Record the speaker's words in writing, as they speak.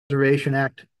Preservation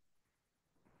Act.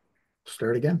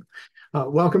 Start again.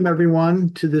 Welcome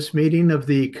everyone to this meeting of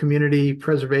the Community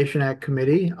Preservation Act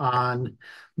Committee on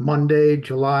Monday,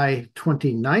 July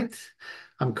 29th.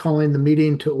 I'm calling the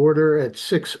meeting to order at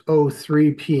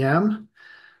 6:03 p.m.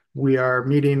 We are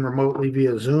meeting remotely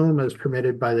via Zoom as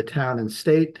permitted by the town and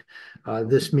state.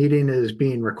 This meeting is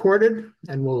being recorded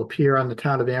and will appear on the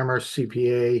Town of Amherst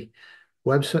CPA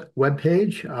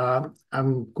webpage.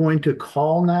 I'm going to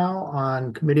call now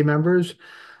on committee members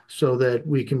so that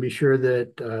we can be sure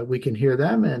that we can hear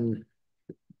them and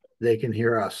they can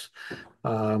hear us.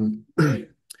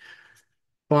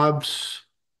 Bob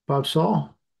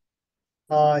Saul.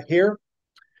 Here.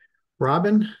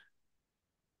 Robin.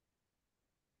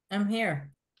 I'm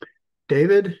here.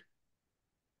 David.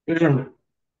 Here.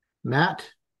 Matt.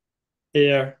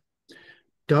 Here.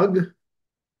 Doug.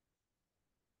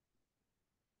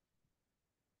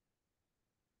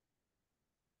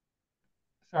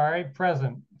 Sorry,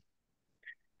 present.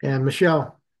 And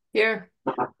Michelle. Here.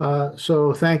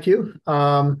 So thank you.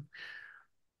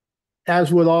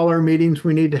 As with all our meetings,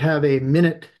 we need to have a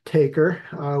minute taker.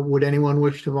 Would anyone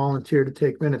wish to volunteer to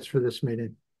take minutes for this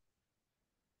meeting?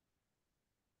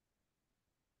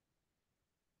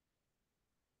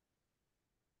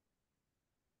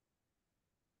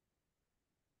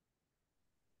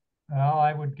 Well,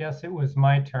 I would guess it was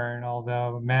my turn,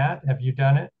 although Matt, have you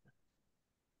done it?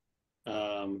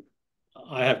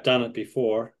 I have done it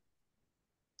before.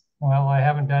 Well, I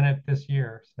haven't done it this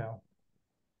year, so.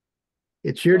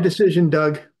 It's your decision,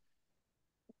 Doug.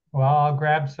 Well, I'll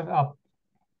grab a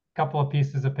couple of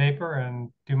pieces of paper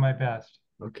and do my best.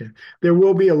 Okay. There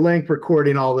will be a link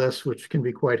recording all this, which can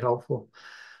be quite helpful.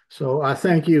 So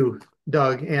thank you,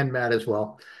 Doug and Matt as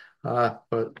well.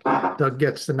 But Doug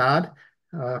gets the nod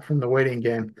from the waiting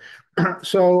game.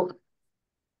 So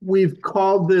I've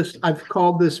called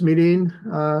this meeting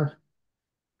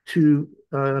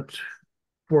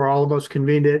for all of us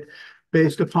convened it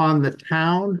based upon the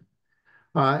town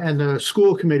and the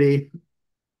school committee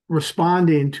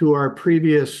responding to our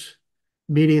previous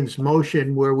meeting's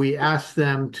motion where we asked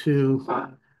them to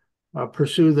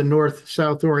pursue the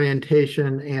north-south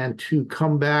orientation and to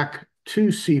come back to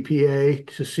CPA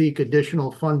to seek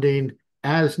additional funding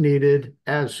as needed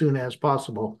as soon as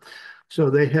possible. So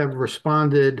they have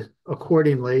responded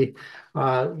accordingly.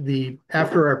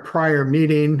 After our prior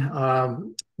meeting,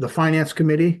 the Finance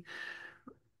Committee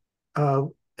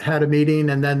had a meeting,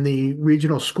 and then the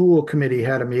Regional School Committee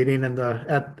had a meeting, and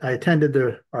I attended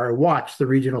watched the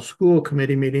Regional School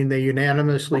Committee meeting. They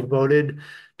unanimously voted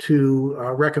to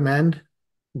recommend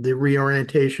the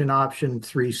reorientation option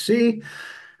 3C,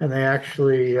 and they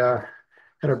actually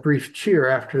had a brief cheer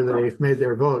after they made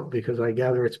their vote because I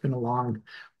gather it's been a long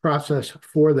process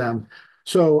for them.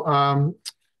 So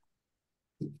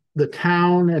the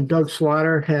town and Doug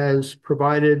Slaughter has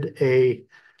provided a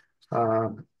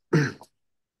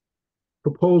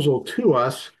proposal to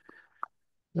us.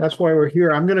 That's why we're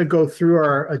here. I'm going to go through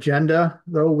our agenda,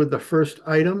 though, with the first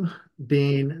item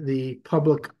being the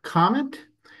public comment.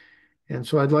 And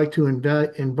so I'd like to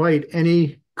invite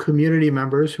any community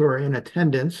members who are in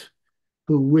attendance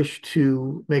who wish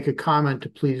to make a comment to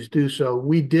please do so.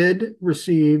 We did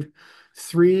receive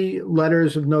 3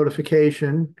 letters of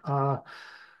notification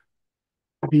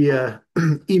via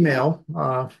email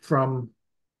from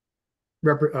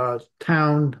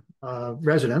town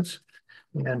residents,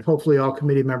 and hopefully all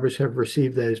committee members have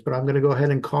received those. But I'm going to go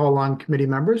ahead and call on committee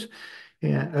members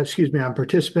and on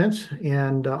participants,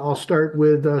 and I'll start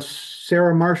with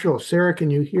Sarah Marshall. Sarah, can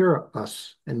you hear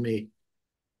us and me?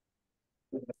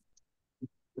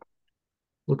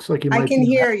 Looks like you might. I can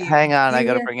hear you. Hang on, I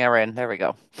got to bring her in. There we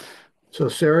go. So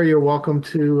Sarah, you're welcome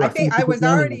to. I think I was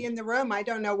already in the room. I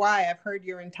don't know why. I've heard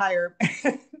your entire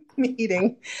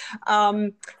meeting.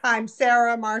 I'm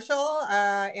Sarah Marshall,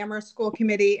 Amherst School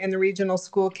Committee and the Regional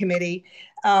School Committee.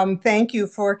 Thank you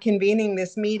for convening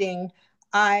this meeting.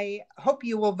 I hope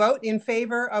you will vote in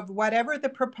favor of whatever the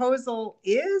proposal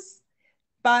is,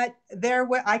 but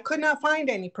I could not find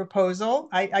any proposal.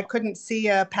 I couldn't see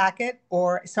a packet,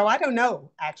 so I don't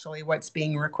know actually what's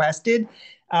being requested.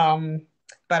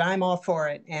 But I'm all for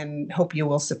it and hope you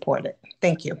will support it.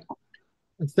 Thank you.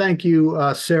 Thank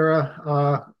you,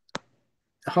 Sarah.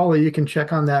 Holly, you can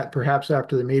check on that perhaps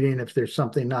after the meeting. If there's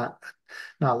something not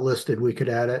listed, we could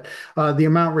add it. The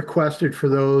amount requested for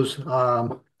those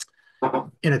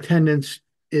in attendance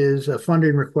is a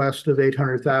funding request of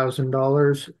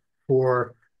 $800,000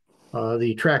 for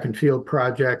the track and field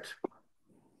project,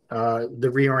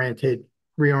 the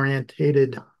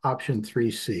reorientated option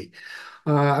 3C.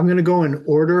 I'm going to go in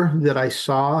order that I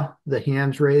saw the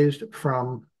hands raised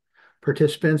from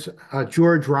participants.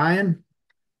 George Ryan.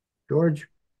 George?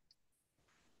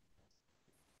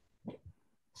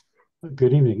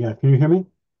 Good evening. Yeah, can you hear me?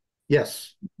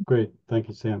 Yes. Great. Thank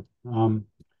you, Sam.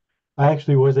 I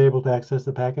actually was able to access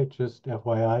the packet, just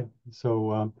FYI.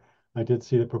 So I did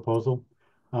see the proposal.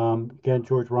 Again,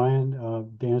 George Ryan,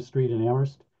 Dana Street in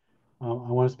Amherst. I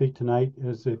want to speak tonight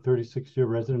as a 36-year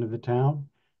resident of the town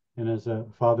and as a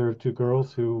father of two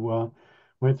girls who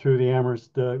went through the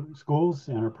Amherst schools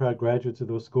and are proud graduates of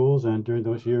those schools. And during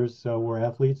those years were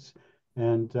athletes.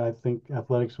 And I think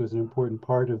athletics was an important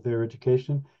part of their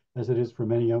education, as it is for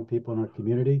many young people in our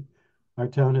community. Our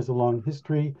town has a long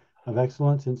history of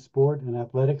excellence in sport and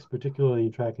athletics, particularly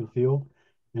in track and field.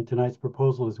 And tonight's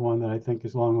proposal is one that I think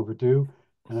is long overdue,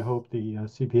 and I hope the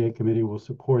CPA committee will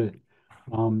support it.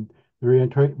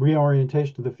 The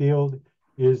reorientation of the field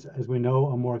is, as we know,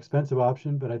 a more expensive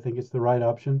option, but I think it's the right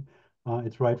option.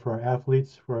 It's right for our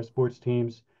athletes, for our sports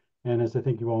teams, and as I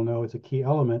think you all know, it's a key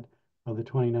element of the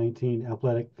 2019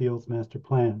 Athletic Fields Master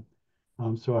Plan.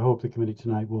 So I hope the committee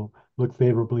tonight will look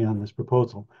favorably on this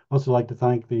proposal. I'd also like to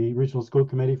thank the Regional School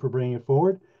Committee for bringing it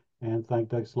forward and thank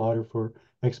Doug Slaughter for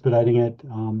expediting it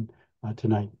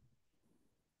tonight.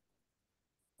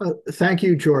 Thank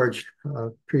you, George.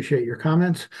 Appreciate your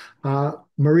comments.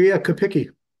 Maria Kapicki,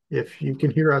 if you can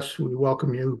hear us, we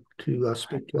welcome you to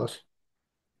speak to us.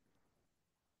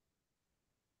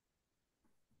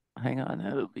 Hang on,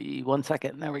 it'll be 1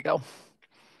 second. There we go.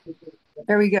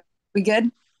 There we go. We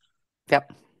good?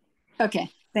 Yep. Okay,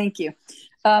 thank you.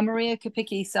 Maria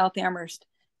Kapicki, South Amherst.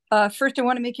 First, I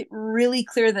want to make it really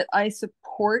clear that I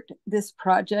support this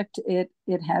project. It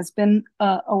has been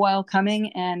a while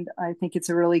coming, and I think it's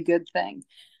a really good thing.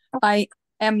 I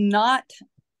am not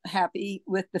happy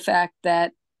with the fact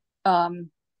that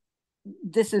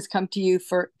this has come to you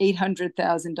for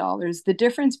 $800,000. The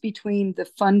difference between the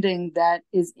funding that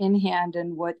is in hand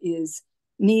and what is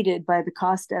needed by the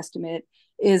cost estimate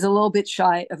is a little bit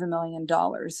shy of $1 million.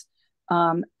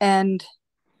 And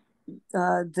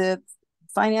the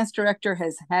finance director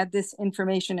has had this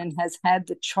information and has had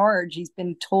the charge. He's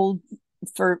been told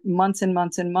for months and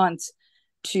months and months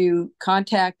to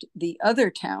contact the other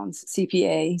towns,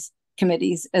 CPAs,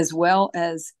 committees, as well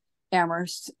as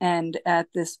Amherst. And at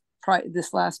this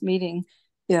last meeting,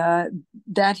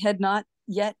 that had not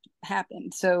yet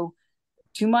happened. So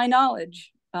to my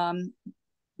knowledge,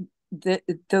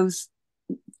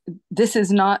 this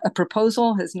is not a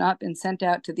proposal, has not been sent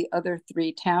out to the other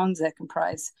 3 towns that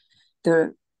comprise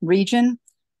the region.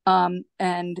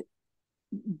 And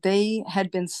they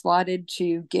had been slotted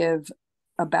to give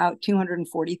about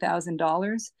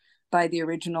 $240,000 by the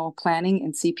original planning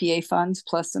and CPA funds,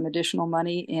 plus some additional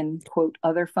money in, quote,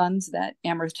 other funds that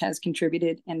Amherst has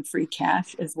contributed and free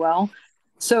cash as well.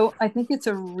 So I think it's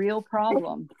a real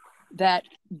problem that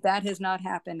has not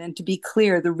happened. And to be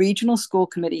clear, the regional school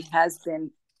committee has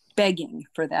been begging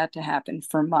for that to happen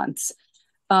for months.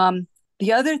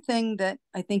 The other thing that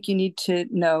I think you need to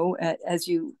know as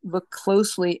you look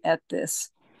closely at this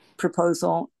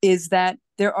proposal is that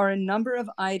there are a number of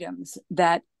items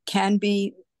that can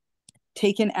be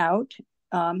taken out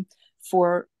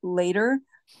for later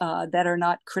that are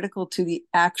not critical to the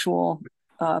actual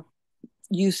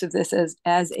use of this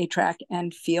as a track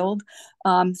and field.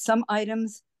 Some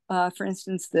items, for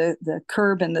instance, the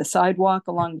curb and the sidewalk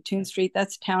along Mattoon Street,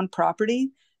 that's town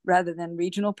property rather than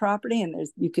regional property. And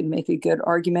you can make a good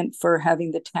argument for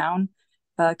having the town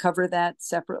cover that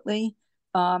separately.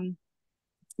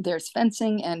 There's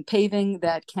fencing and paving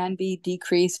that can be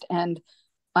decreased. And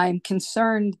I'm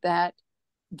concerned that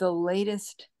the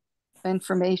latest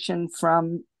information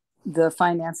from the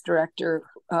finance director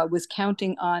was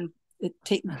counting on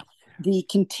the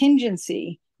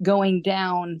contingency going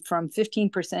down from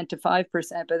 15% to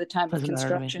 5% by the time of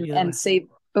construction and save.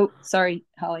 Oh, sorry,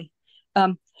 Holly.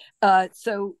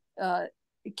 So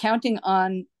counting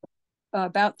on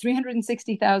about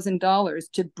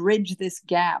 $360,000 to bridge this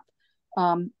gap.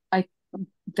 I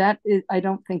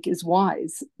don't think is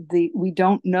wise. We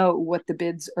don't know what the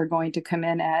bids are going to come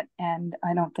in at, and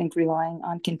I don't think relying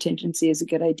on contingency is a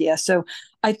good idea. So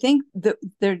I think that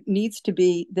there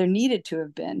needed to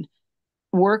have been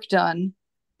work done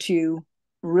to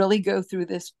really go through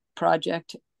this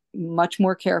project much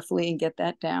more carefully and get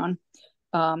that down.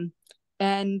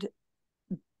 And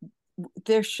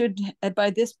there should, by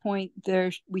this point,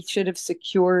 we should have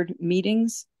secured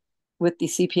meetings with the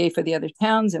CPA for the other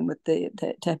towns and with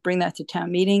to bring that to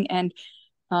town meeting. And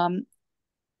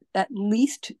at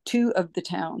least 2 of the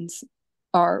towns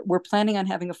we're planning on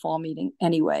having a fall meeting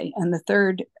anyway. And the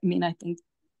third, I mean, I think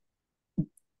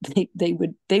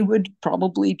they would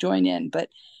probably join in, but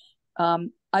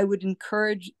I would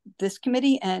encourage this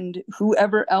committee and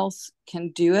whoever else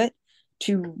can do it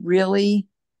to really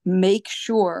make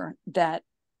sure that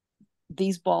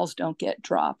these balls don't get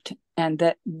dropped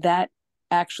and that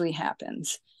actually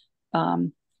happens.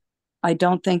 I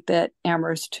don't think that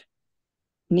Amherst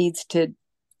needs to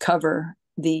cover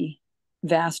the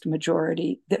vast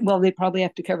majority. Well, they probably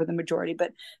have to cover the majority,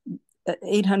 but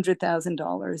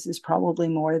 $800,000 is probably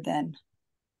more than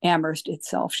Amherst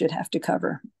itself should have to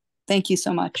cover. Thank you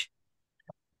so much.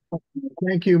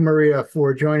 Thank you, Maria,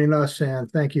 for joining us,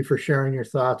 and thank you for sharing your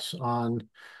thoughts on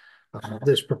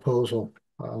this proposal.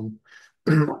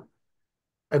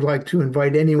 I'd like to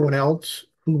invite anyone else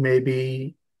who may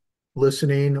be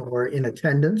listening or in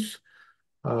attendance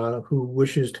who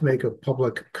wishes to make a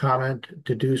public comment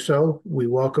to do so. We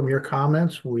welcome your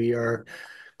comments. We are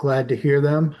glad to hear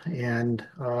them, and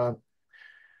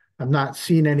I'm not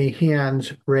seeing any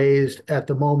hands raised at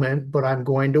the moment, but I'm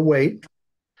going to wait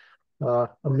a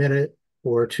minute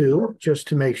or two just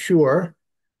to make sure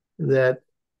that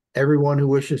everyone who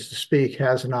wishes to speak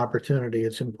has an opportunity.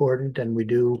 It's important, and we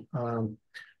do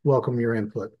welcome your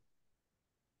input.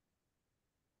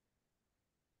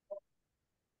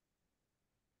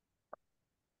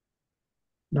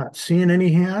 Not seeing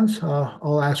any hands.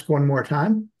 I'll ask one more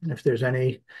time if there's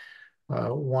any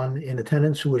one in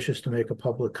attendance who wishes to make a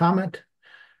public comment.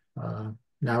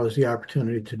 Now is the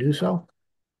opportunity to do so.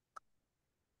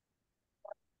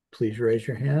 Please raise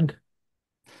your hand.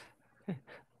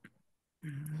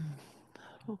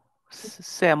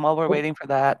 Sam, while we're waiting for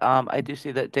that, I do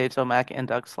see that Dave Zomack and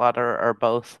Doug Slaughter are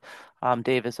both.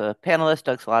 Dave is a panelist.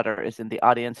 Doug Slaughter is in the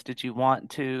audience. Did you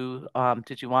want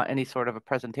any sort of a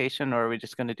presentation, or are we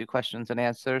just going to do questions and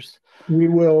answers? We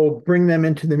will bring them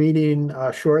into the meeting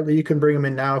shortly. You can bring them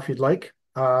in now if you'd like.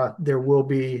 There will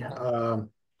be,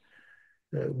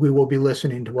 we will be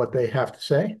listening to what they have to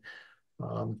say.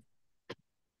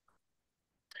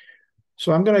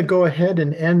 So I'm going to go ahead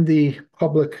and end the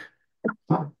public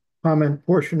comment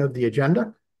portion of the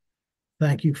agenda.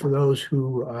 Thank you for those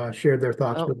who shared their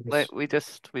thoughts with us. Wait, we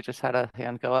just had a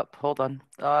hand go up. Hold on.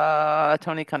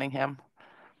 Tony Cunningham.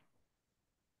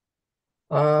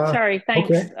 Sorry, thanks.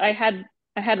 Okay.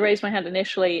 I had raised my hand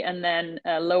initially and then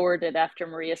lowered it after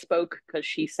Maria spoke because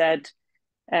she said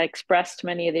expressed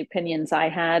many of the opinions I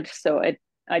had. So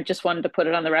I just wanted to put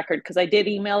it on the record because I did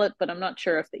email it, but I'm not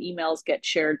sure if the emails get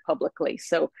shared publicly.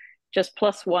 So just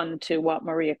 +1 to what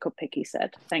Maria Kopicki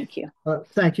said. Thank you.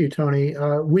 Thank you, Tony.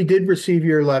 We did receive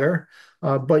your letter,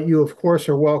 but you, of course,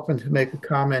 are welcome to make a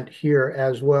comment here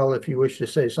as well if you wish to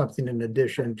say something in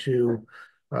addition to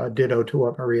ditto to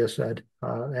what Maria said.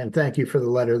 And thank you for the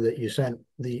letter that you sent.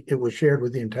 It was shared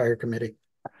with the entire committee.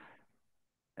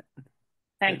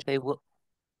 Thank you.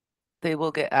 They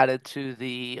will get added to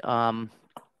the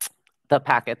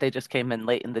packet. They just came in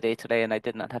late in the day today, and I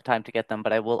did not have time to get them,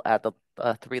 but I will add the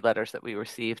 3 letters that we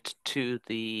received to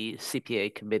the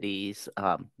CPA committee's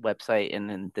website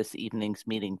and in this evening's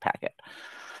meeting packet.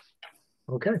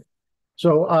 Okay.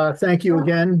 So thank you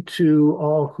again to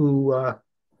all who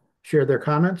shared their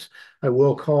comments. I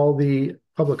will call the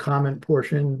public comment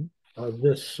portion of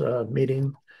this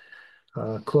meeting,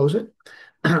 close it.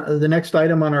 The next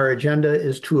item on our agenda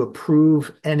is to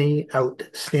approve any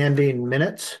outstanding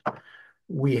minutes.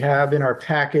 We have in our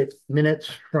packet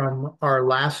minutes from our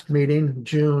last meeting,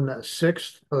 June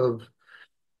 6th of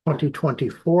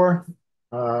 2024.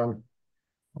 I'm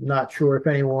not sure if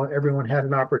everyone had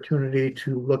an opportunity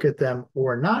to look at them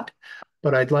or not,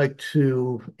 but I'd like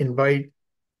to invite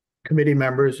committee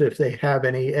members if they have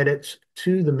any edits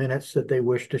to the minutes that they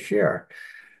wish to share.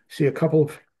 See a couple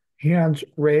of hands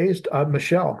raised.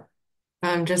 Michelle.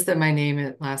 Just that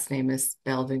my last name is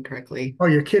spelled incorrectly. Oh,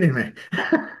 you're kidding me.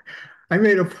 I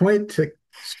made a point to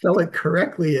spell it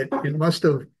correctly. It must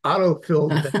have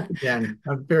auto-filled it again.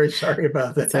 I'm very sorry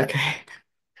about that. It's okay.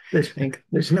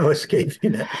 There's no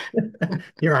escaping it.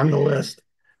 You're on the list.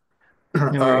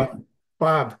 No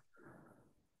Bob.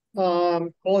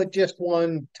 Only just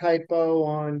one typo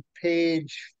on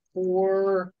page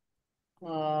 4.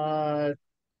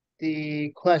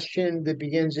 The question that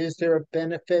begins, is there a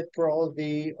benefit for all of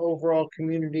the overall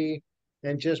community?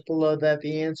 And just below that,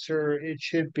 the answer, it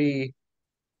should be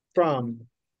from,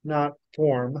 not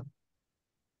form.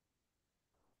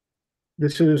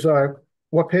 This is,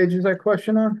 what page is that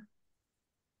question on?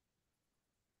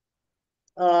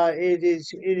 It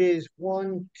is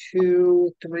 1,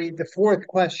 2, 3, the 4th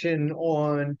question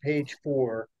on page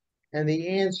 4. And the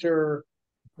answer,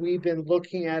 we've been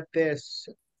looking at this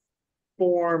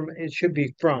form, it should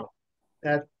be from.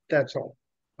 That's all.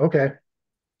 Okay.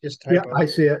 Just typo. Yeah, I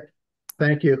see it.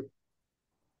 Thank you.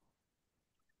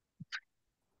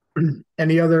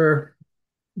 Any other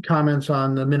comments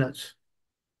on the minutes?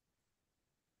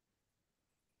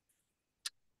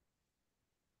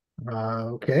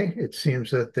 Okay, it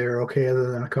seems that they're okay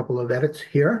other than a couple of edits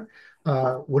here.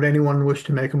 Would anyone wish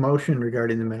to make a motion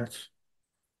regarding the minutes?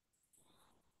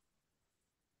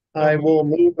 I will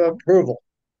move approval.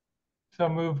 So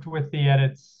moved with the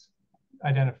edits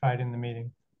identified in the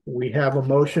meeting. We have a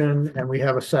motion and we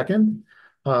have a second.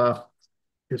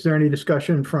 Is there any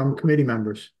discussion from committee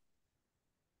members?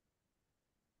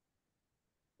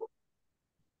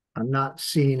 I'm not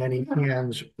seeing any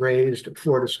hands raised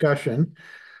for discussion.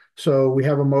 So we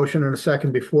have a motion and a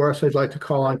second before us. I'd like to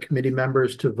call on committee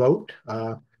members to vote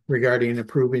regarding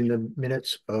approving the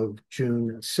minutes of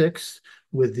June 6th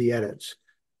with the edits.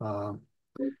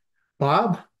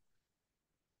 Bob,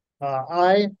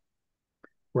 Aye.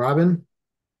 Robin,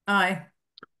 Aye.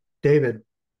 David,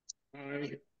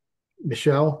 Aye.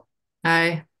 Michelle,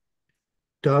 Aye.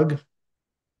 Doug,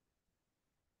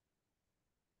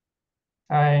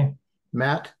 Aye.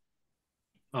 Matt.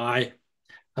 Aye.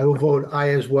 I will vote aye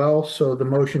as well. So the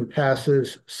motion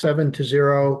passes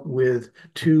 7-0 with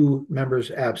 2 members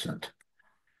absent.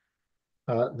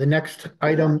 The next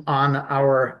item on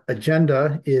our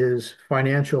agenda is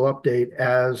financial update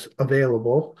as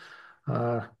available.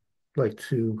 I'd like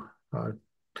to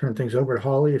turn things over to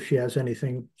Holly if she has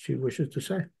anything she wishes to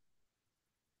say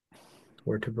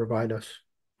or to provide us.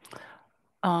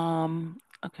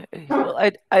 Okay.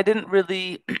 Well, I didn't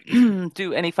really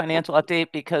do any financial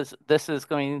update because this is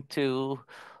going to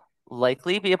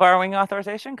likely be a borrowing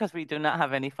authorization because we do not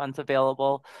have any funds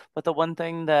available. But the one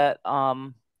thing that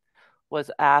was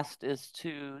asked is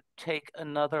to take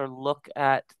another look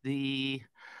at the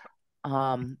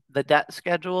debt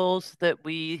schedules that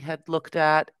we had looked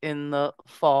at in the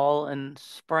fall and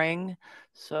spring.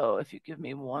 So if you give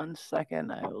me 1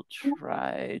 second, I will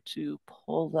try to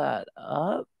pull that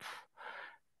up.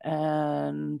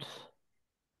 And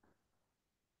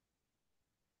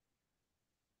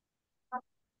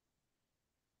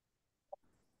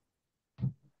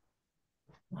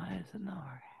why is it not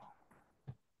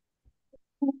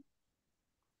working?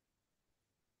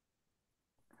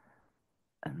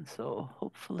 And so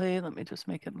hopefully, let me just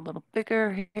make it a little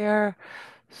bigger here.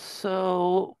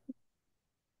 So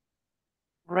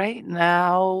right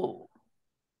now,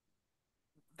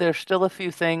 there's still a few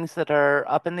things that are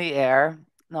up in the air.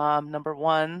 Number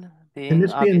one Can being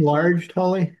this be obviously, enlarged,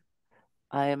 Holly?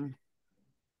 I am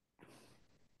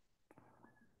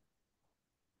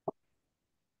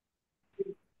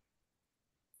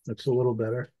That's a little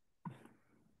better.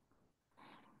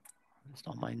 just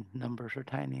all my numbers are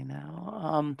tiny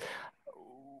now.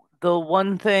 The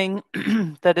one thing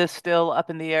that is still up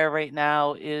in the air right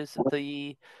now is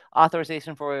the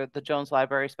authorization for the Jones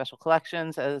Library Special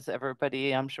Collections. As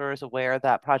everybody, I'm sure, is aware,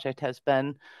 that project has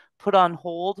been put on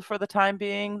hold for the time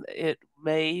being. It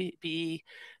may be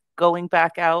going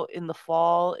back out in the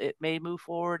fall. It may move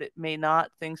forward. It may not.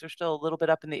 Things are still a little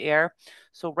bit up in the air.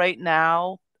 So right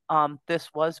now, this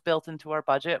was built into our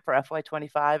budget for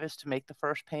FY25 is to make the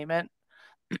first payment,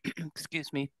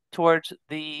 excuse me, towards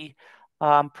the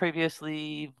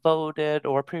previously voted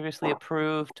or previously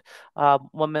approved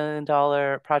 $1 million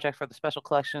project for the special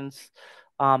collections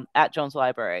at Jones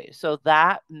Library. So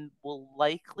that will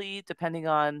likely, depending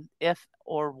on if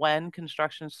or when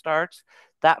construction starts,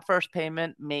 that first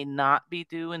payment may not be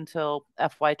due until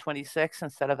FY26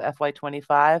 instead of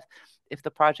FY25. If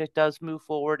the project does move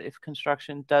forward, if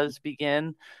construction does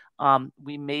begin,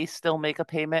 we may still make a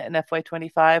payment in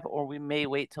FY25, or we may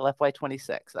wait till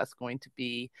FY26. That's going to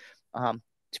be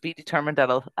determined at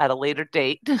a later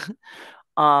date.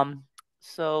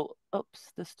 So,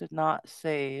 oops, this did not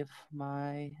save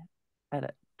my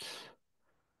edit.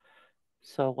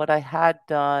 So what I had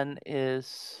done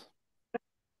is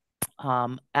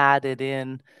added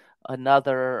in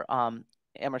another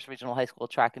Amherst Regional High School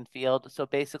track and field. So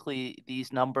basically,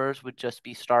 these numbers would just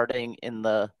be starting in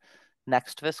the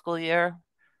next fiscal year.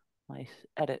 My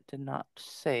edit did not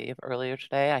save earlier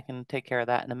today. I can take care of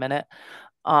that in a minute.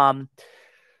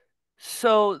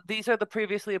 So these are the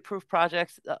previously approved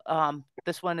projects.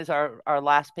 This one is our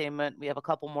last payment. We have a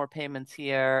couple more payments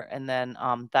here, and then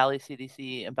Valley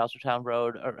CDC and Belchertown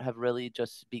Road have really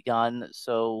just begun.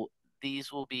 So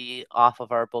these will be off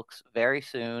of our books very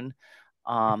soon.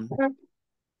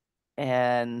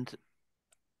 And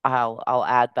I'll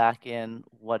add back in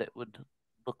what it would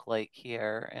look like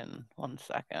here in 1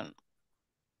 second.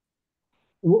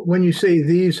 When you say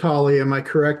these, Holly, am I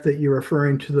correct that you're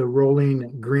referring to the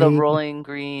Rolling Green? The Rolling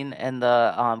Green and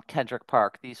the Kendrick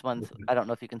Park. These ones, I don't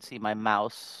know if you can see my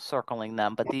mouse circling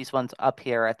them, but these ones up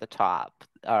here at the top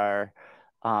are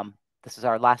this is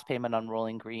our last payment on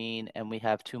Rolling Green, and we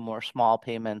have 2 more small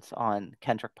payments on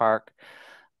Kendrick Park.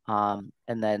 And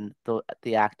then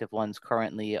the active ones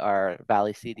currently are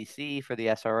Valley CDC for the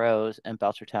SROs and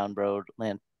Belchertown Road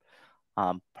land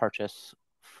purchase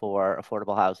for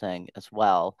affordable housing as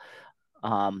well.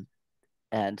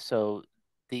 And so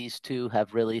these 2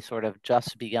 have really sort of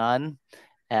just begun,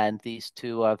 and these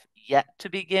 2 have yet to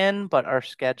begin, but are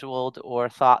scheduled or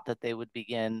thought that they would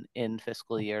begin in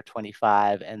fiscal year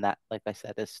 25. And that, like I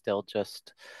said, is still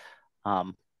just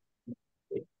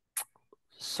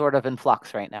sort of in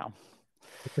flux right now.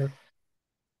 Okay.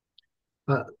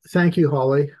 Thank you,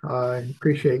 Holly. I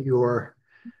appreciate your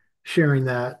sharing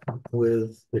that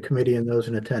with the committee and those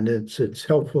in attendance. It's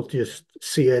helpful to just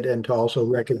see it and to also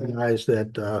recognize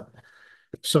that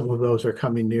some of those are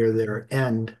coming near their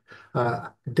end.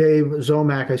 Dave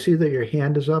Zomack, I see that your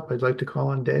hand is up. I'd like to call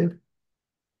on Dave.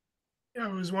 Yeah,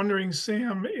 I was wondering,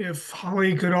 Sam, if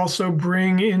Holly could also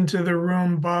bring into the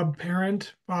room Bob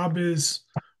Parent. Bob is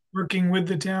working with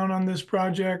the town on this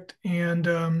project,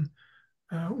 and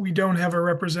we don't have a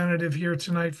representative here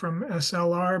tonight from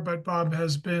SLR, but Bob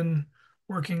has been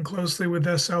working closely with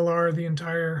SLR the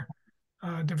entire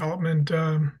development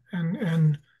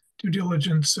and due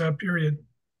diligence period.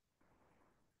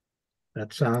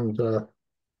 That sounds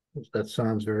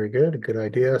very good. A good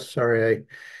idea. Sorry, I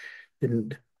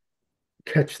didn't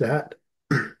catch that.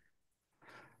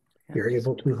 You're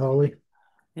able to, Holly?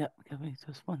 Yeah, give me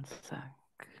just 1 sec.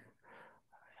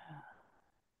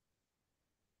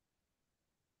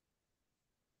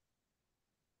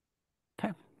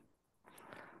 Okay.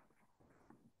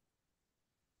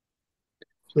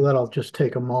 So that'll just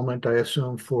take a moment, I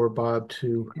assume, for Bob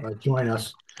to join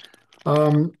us.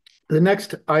 The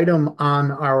next item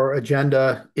on our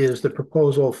agenda is the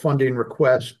proposal funding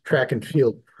request track and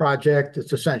field project.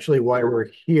 It's essentially why we're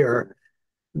here.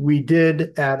 We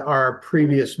did at our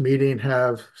previous meeting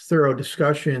have thorough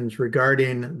discussions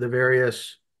regarding the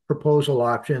various proposal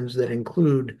options that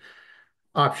include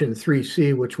option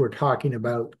 3C, which we're talking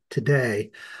about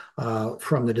today.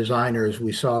 From the designers,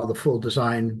 we saw the full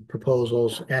design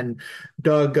proposals. And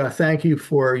Doug, thank you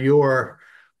for your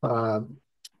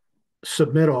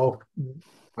submittal.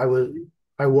 I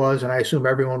was, and I assume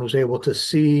everyone was able to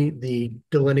see the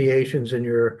delineations in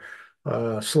your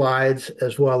slides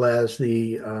as well as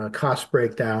the cost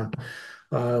breakdown.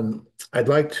 I'd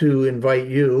like to invite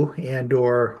you and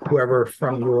or whoever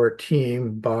from your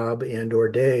team, Bob and or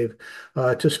Dave,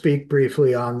 to speak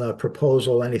briefly on the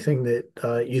proposal, anything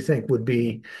that you think would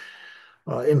be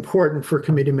important for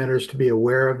committee members to be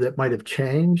aware of that might have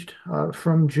changed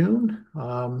from June.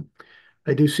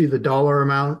 I do see the dollar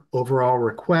amount overall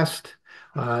request.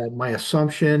 My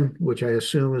assumption, which I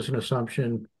assume is an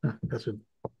assumption, that's a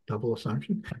double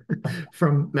assumption,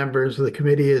 from members of the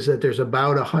committee, is that there's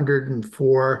about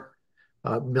 $104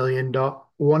 million,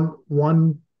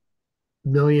 $1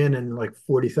 million and like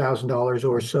 $40,000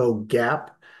 or so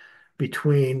gap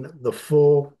between the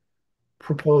full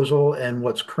proposal and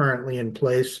what's currently in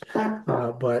place.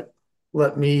 But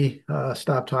let me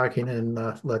stop talking and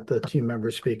let the team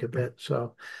members speak a bit.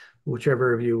 So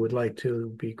whichever of you would like to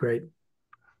would be great.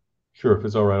 Sure, if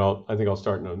it's all right, I think I'll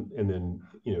start, and then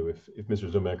if Mr.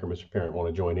 Zomack or Mr. Parent want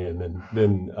to join in,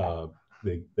 then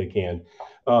they can.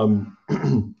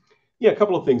 Yeah, a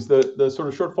couple of things. The sort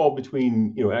of shortfall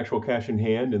between actual cash in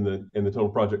hand and the total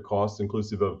project costs,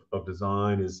 inclusive of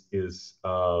design, is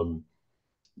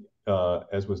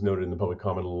as was noted in the public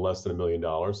comment, less than $1 million.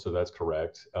 So that's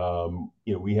correct.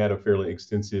 We had a fairly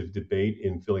extensive debate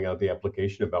in filling out the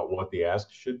application about what the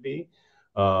ask should be.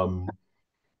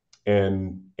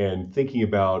 And thinking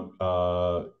about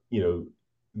the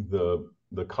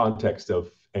context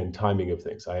of and timing of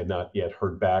things. I had not yet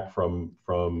heard back from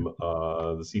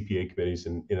the CPA committees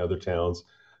in other towns,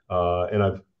 and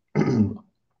I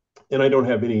don't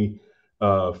have any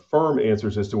firm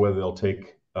answers as to whether they'll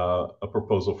take a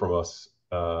proposal from us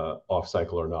off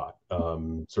cycle or not.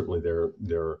 Certainly,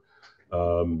 they're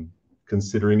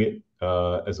considering it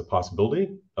as a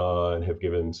possibility and have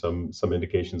given some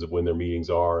indications of when their meetings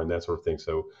are and that sort of thing.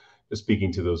 So just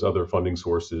speaking to those other funding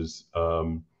sources,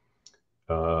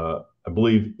 I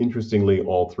believe, interestingly,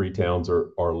 all 3 towns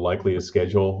are likely to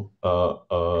schedule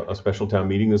a special town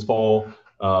meeting this fall.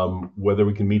 Whether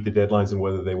we can meet the deadlines and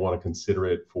whether they want to consider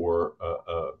it for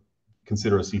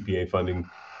consider a CPA funding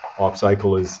off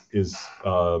cycle is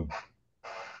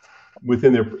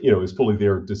within their, is fully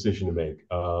their decision to make.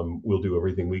 We'll do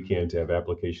everything we can to have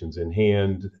applications in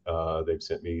hand. They've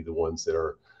sent me the ones that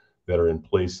are in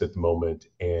place at the moment,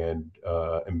 and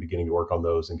I'm beginning to work on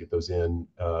those and get those in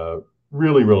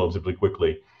really relatively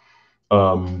quickly.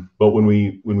 But when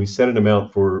we set an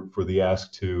amount for the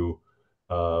ask to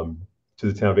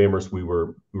the town of Amherst, we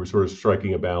were sort of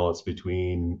striking a balance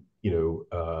between,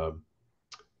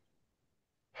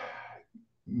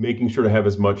 making sure to have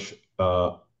as much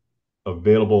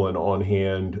available and on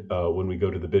hand when we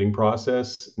go to the bidding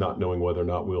process, not knowing whether or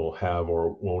not we'll have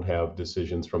or won't have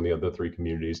decisions from the other 3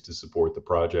 communities to support the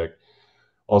project.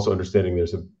 Also understanding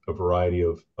there's a variety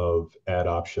of ad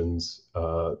options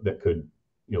that could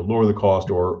lower the cost,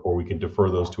 or we can defer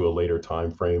those to a later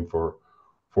time frame for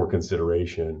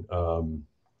consideration. And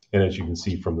as you can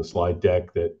see from the slide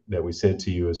deck that we sent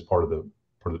to you as part of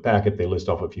the packet, they list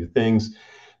off a few things.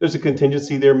 There's a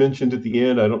contingency there mentioned at the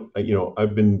end.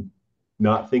 I've been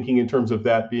not thinking in terms of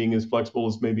that being as flexible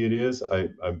as maybe it is.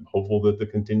 I'm hopeful that the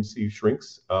contingency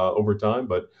shrinks over time,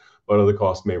 but other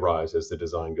costs may rise as the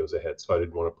design goes ahead. So I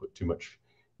didn't want to put too much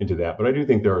into that. But I do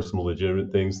think there are some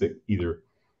legitimate things that either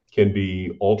can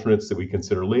be alternates that we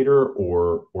consider later,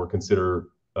 or consider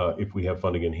if we have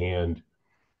funding in hand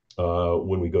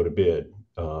when we go to bid.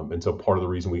 And so part of the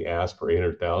reason we asked for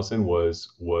 800,000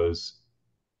 was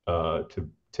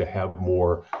to have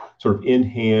more sort of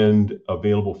in-hand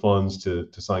available funds to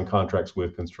sign contracts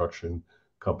with construction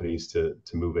companies to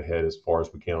move ahead as far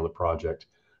as we can on the project.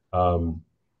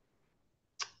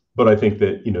 But I think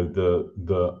that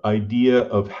the idea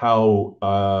of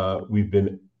how we've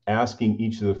been asking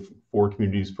each of the 4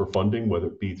 communities for funding, whether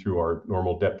it be through our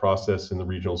normal debt process in the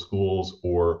regional schools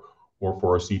or for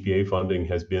our CPA funding,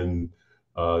 has been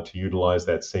to utilize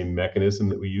that same mechanism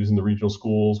that we use in the regional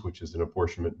schools, which is an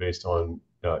apportionment based on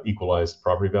equalized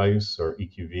property values, or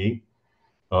EQV.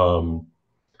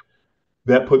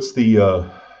 That puts the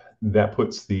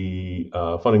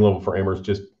funding level for Amherst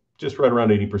just right around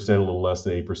 80%, a little less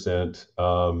than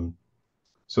 8%.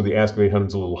 So the ask of 800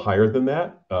 is a little higher than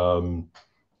that.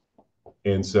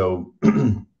 And so,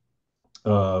 and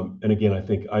again, I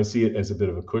think I see it as a bit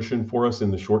of a cushion for us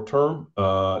in the short term.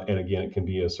 And again, it can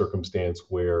be a circumstance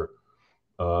where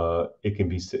it can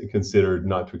be considered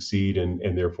not to exceed,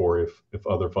 and therefore, if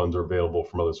other funds are available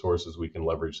from other sources, we can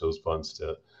leverage those funds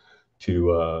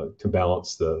to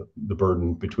balance the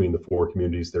burden between the 4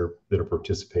 communities that are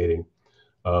participating.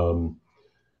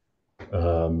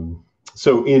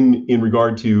 So in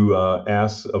regard to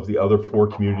asks of the other 4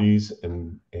 communities,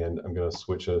 and I'm going to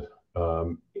switch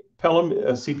Pelham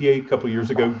CPA a couple of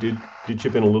years ago did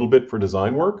chip in a little bit for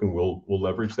design work, and we'll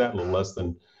leverage that. A little less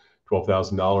than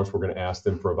 $12,000. We're going to ask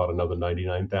them for about another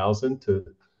 $99,000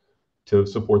 to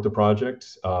support the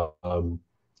project.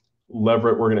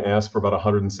 Leverett, we're going to ask for about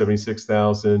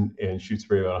 $176,000, and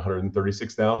Shutesbury about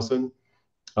 $136,000.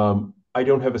 I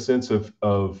don't have a sense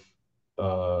of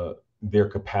their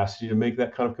capacity to make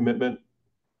that kind of commitment.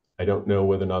 I don't know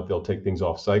whether or not they'll take things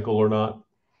off cycle or not.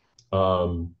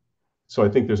 So I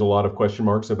think there's a lot of question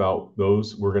marks about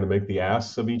those. We're going to make the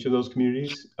asks of each of those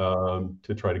communities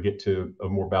to try to get to a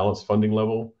more balanced funding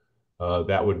level.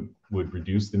 That would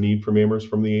reduce the need for Amherst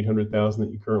from the 800,000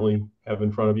 that you currently have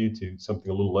in front of you to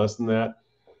something a little less than that.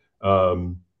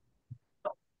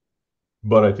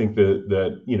 But I think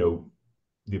that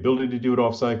the ability to do it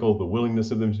off cycle, the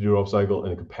willingness of them to do it off cycle,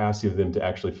 and the capacity of them to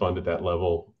actually fund at that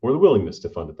level, or the willingness to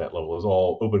fund at that level, is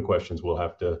all open questions we'll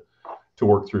have to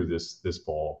work through this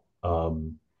fall.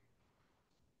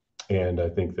 And I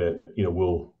think that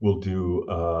we'll do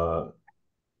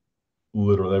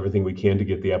literally everything we can to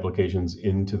get the applications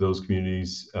into those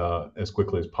communities as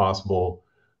quickly as possible.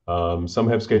 Some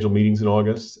have scheduled meetings in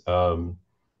August. Some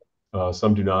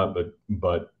do not,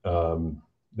 but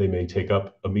they may take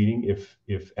up a meeting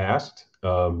if asked.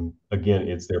 Again,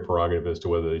 it's their prerogative as to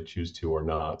whether they choose to or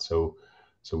not. So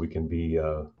we can be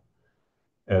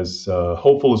as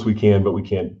hopeful as we can, but we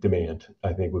can't demand,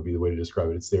 I think would be the way to describe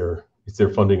it. It's their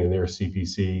funding and their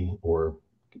CPC or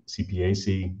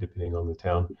CPAC, depending on the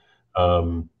town.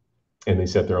 And they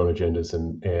set their own agendas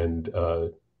and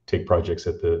take projects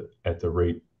at the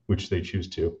rate which they choose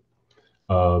to.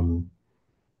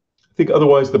 I think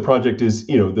otherwise the project is,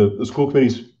 the school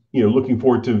committee's, looking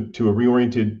forward to a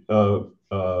reoriented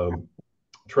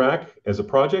track as a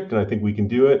project, and I think we can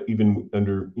do it even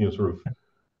under, sort of,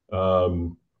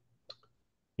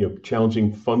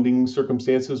 challenging funding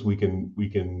circumstances. We can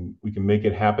make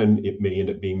it happen. It may end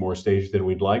up being more staged than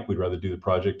we'd like. We'd rather do the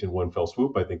project in one fell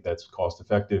swoop. I think that's cost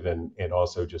effective and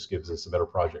also just gives us a better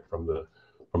project from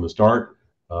the start.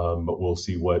 But we'll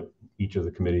see what each of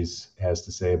the committees has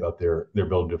to say about their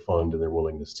ability to fund and their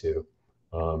willingness to.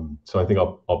 So I think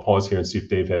I'll pause here and see if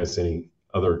Dave has any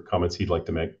other comments he'd like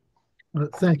to make.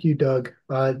 Thank you, Doug.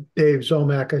 Dave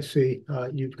Zomack, I see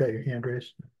you've got your hand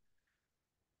raised.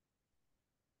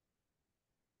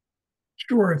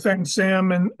 Sure. Thanks,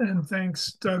 Sam, and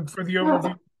thanks, Doug, for the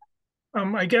overview.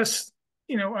 I guess,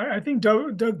 I think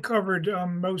Doug covered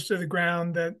most of the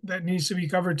ground that needs to be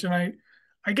covered tonight.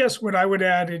 I guess what I would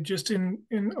add, just in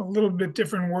a little bit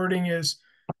different wording, is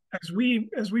as we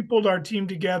pulled our team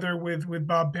together with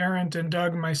Bob Parent and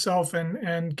Doug, myself,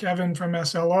 and Kevin from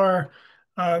SLR,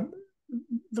 uh,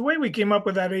 the way we came up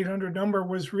with that 800 number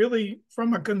was really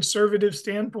from a conservative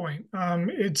standpoint.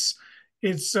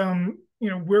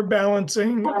 We're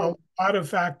balancing a lot of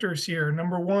factors here.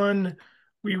 Number one,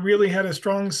 we really had a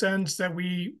strong sense that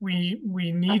we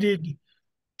needed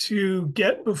to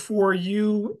get before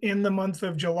you in the month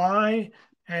of July.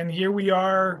 And here we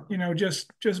are,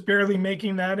 just barely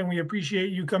making that, and we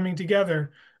appreciate you coming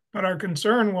together. But our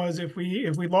concern was if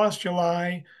we lost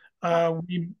July,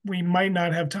 we might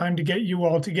not have time to get you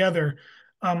all together.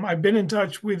 I've been in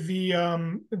touch with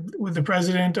the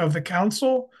president of the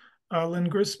council, Lynn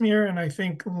Grismier, and I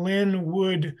think Lynn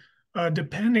would,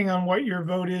 depending on what your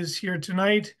vote is here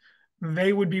tonight,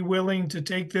 they would be willing to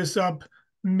take this up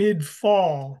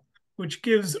mid-fall, which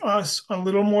gives us a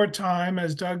little more time,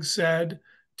 as Doug said,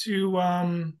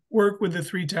 to work with the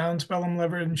three towns, Pelham,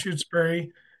 Leverett, and Shutesbury,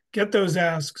 get those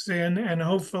asks in, and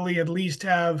hopefully at least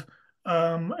have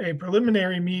a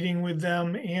preliminary meeting with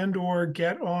them, and or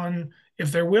get on,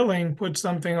 if they're willing, put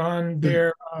something on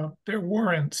their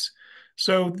warrants.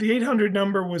 So the 800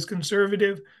 number was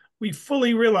conservative. We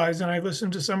fully realize, and I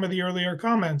listened to some of the earlier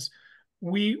comments,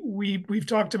 we've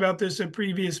talked about this at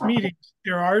previous meetings.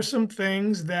 There are some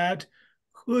things that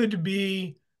could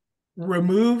be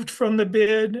removed from the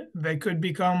bid. They could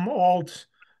become alt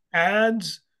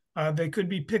ads. They could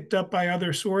be picked up by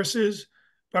other sources.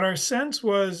 But our sense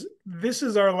was this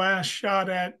is our last shot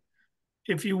at,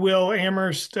 if you will,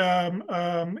 Amherst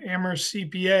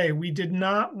CPA. We did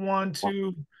not want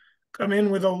to come in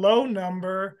with a low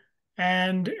number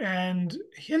and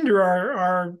hinder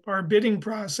our bidding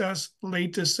process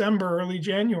late December, early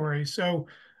January. So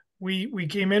we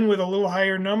came in with a little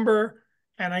higher number,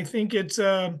 and I think it's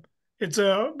a,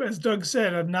 as Doug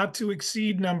said, a not to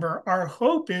exceed number. Our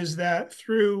hope is that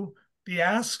through the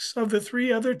asks of the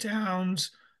three other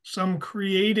towns, some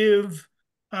creative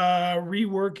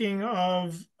reworking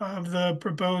of the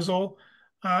proposal,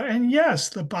 and yes,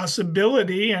 the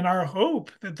possibility and our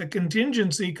hope that the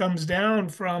contingency comes down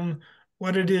from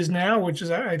what it is now, which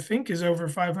is, I think, is over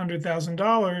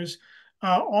 $500,000.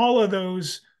 All of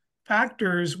those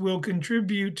factors will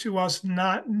contribute to us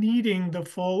not needing the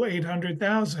full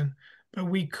 800,000. But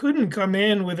we couldn't come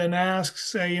in with an ask,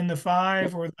 say, in the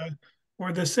five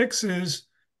or the sixes,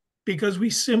 because we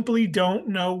simply don't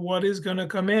know what is going to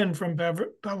come in from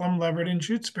Pelham, Leverett, and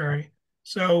Shutesbury.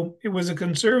 So it was a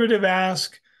conservative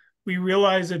ask. We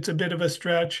realize it's a bit of a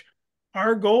stretch.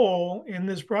 Our goal in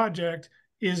this project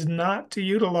is not to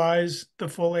utilize the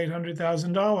full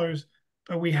 $800,000,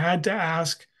 but we had to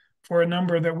ask for a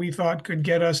number that we thought could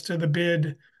get us to the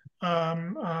bid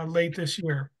late this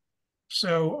year.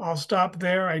 So I'll stop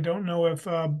there. I don't know if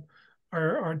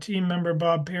our team member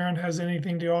Bob Parent has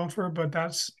anything to offer, but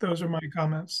those are my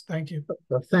comments. Thank you.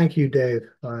 Thank you, Dave.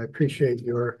 I appreciate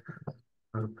your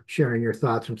sharing your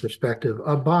thoughts and perspective.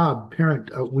 Bob Parent,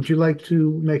 would you like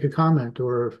to make a comment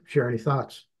or share any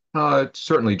thoughts?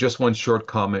 Certainly, just one short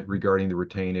comment regarding the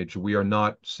retainage. We are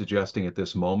not suggesting at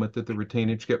this moment that the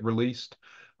retainage get released.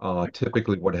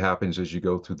 Typically, what happens as you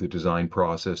go through the design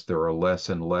process, there are less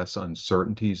and less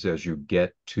uncertainties as you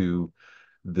get to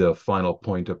the final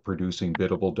point of producing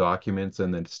biddable documents.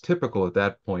 And then it's typical at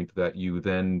that point that you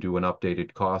then do an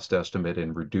updated cost estimate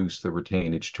and reduce the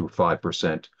retainage to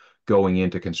 5% going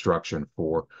into construction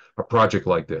for a project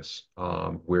like this.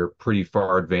 We're pretty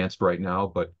far advanced right now,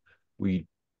 but we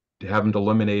haven't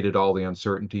eliminated all the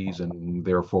uncertainties, and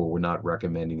therefore we're not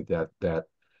recommending that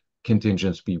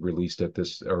contingents be released at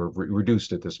this or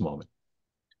reduced at this moment.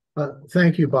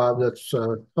 Thank you, Bob. That's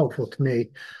helpful to me.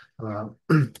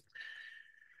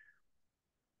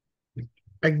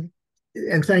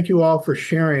 And thank you all for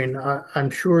sharing. I'm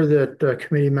sure that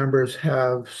committee members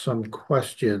have some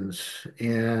questions,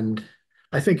 and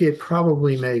I think it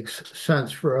probably makes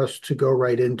sense for us to go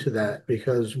right into that,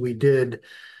 because we did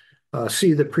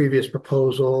see the previous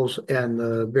proposals and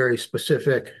the very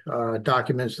specific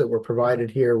documents that were provided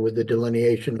here with the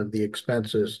delineation of the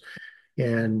expenses.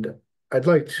 And I'd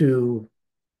like to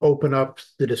open up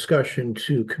the discussion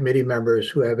to committee members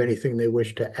who have anything they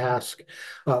wish to ask.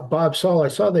 Bob Saul, I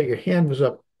saw that your hand was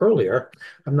up earlier.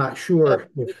 I'm not sure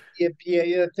if...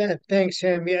 Thanks,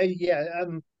 Sam.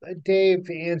 Dave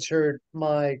answered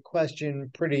my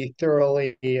question pretty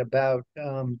thoroughly about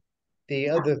the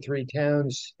other three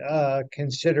towns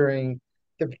considering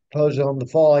the proposal in the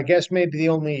fall. I guess maybe the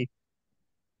only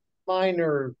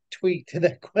minor tweak to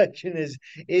that question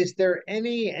is there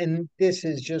any, and this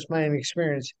is just my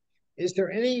inexperience, is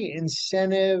there any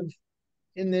incentive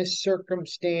in this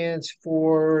circumstance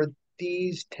for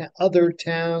these other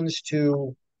towns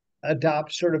to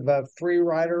adopt sort of a free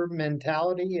rider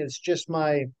mentality? It's just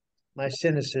my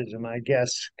cynicism, I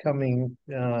guess, coming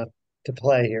to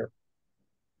play here.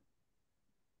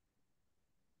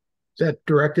 Is that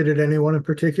directed at anyone in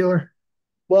particular?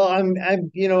 Well, I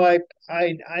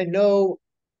know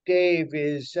Dave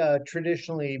is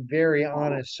traditionally very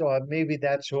honest, so maybe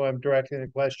that's who I'm directing the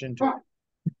question to.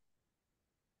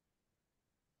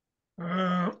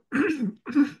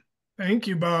 Thank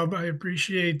you, Bob. I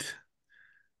appreciate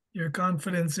your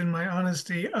confidence in my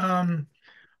honesty. I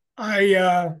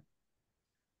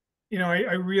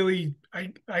really,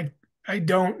 I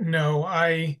don't know.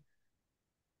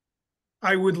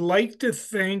 I would like to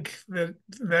think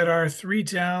that our three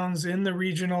towns in the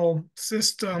regional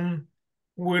system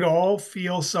would all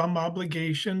feel some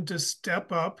obligation to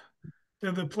step up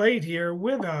to the plate here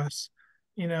with us.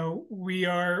 We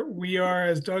are,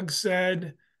 as Doug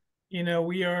said,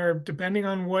 we are, depending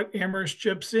on what Amherst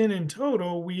chips in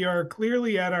total, we are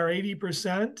clearly at our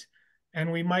 80%,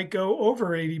 and we might go over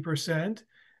 80%.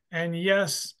 And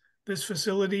yes, this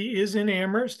facility is in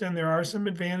Amherst, and there are some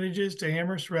advantages to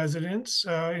Amherst residents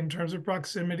in terms of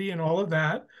proximity and all of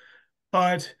that.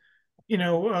 But,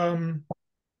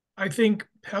 I think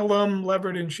Pelham,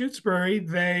 Leverett, and Shutesbury,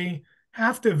 they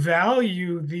have to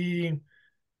value the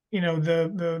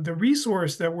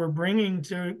resource that we're bringing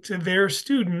to their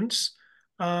students.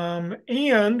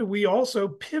 And we also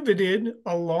pivoted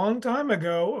a long time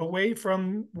ago away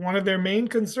from one of their main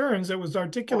concerns that was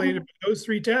articulated by those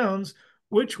three towns,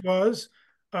 which was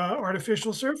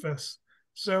artificial surface.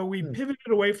 So we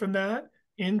pivoted away from that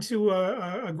into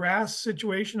a grass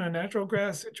situation, a natural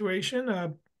grass situation,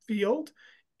 a field.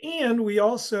 And we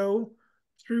also,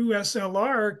 through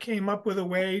SLR, came up with a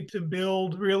way to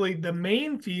build really the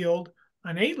main field,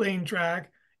 an 8-lane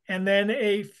track, and then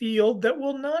a field that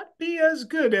will not be as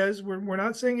good as, we're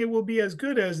not saying it will be as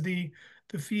good as the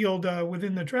field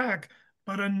within the track,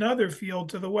 but another field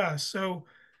to the west. So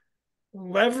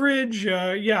leverage,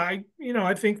 I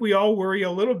think we all worry a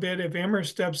little bit if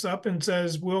Amherst steps up and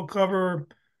says, we'll cover,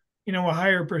 a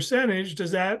higher percentage.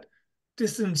 Does that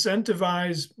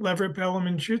disincentivize Leverett, Pelham,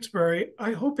 and Shutesbury?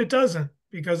 I hope it doesn't,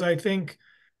 because I think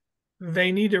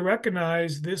they need to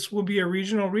recognize this will be a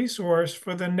regional resource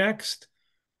for the next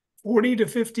 40 to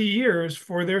 50 years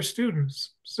for their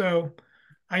students. So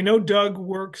I know Doug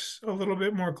works a little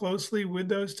bit more closely with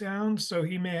those towns, so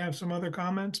he may have some other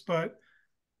comments, but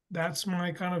that's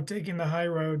my kind of taking the high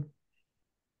road.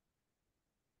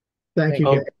 Thank you,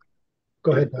 Dave.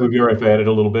 Go ahead. Would it be all right if I added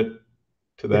a little bit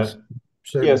to that? Yes,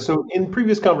 certainly. Yeah, so in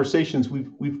previous conversations,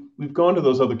 we've gone to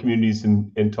those other communities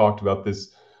and talked about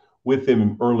this with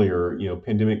them earlier.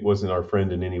 Pandemic wasn't our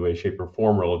friend in any way, shape, or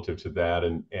form relative to that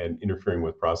and interfering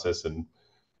with process and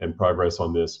progress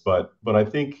on this. But I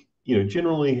think,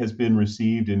 generally has been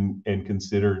received and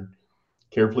considered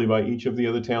carefully by each of the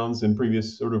other towns in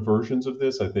previous sort of versions of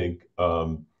this. I think,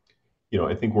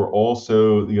 I think we're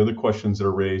also, the other questions that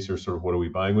are raised are sort of, what are we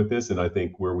buying with this? And I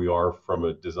think where we are from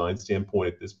a design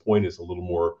standpoint at this point is a little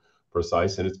more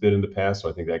precise than it's been in the past. So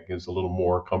I think that gives a little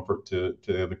more comfort to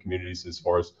the other communities as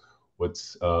far as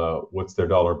what's their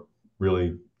dollar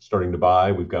really starting to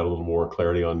buy. We've got a little more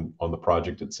clarity on the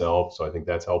project itself. So I think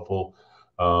that's helpful.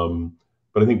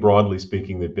 But I think broadly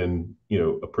speaking, they've been,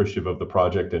 appreciative of the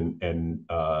project and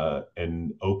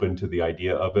open to the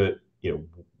idea of it.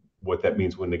 What that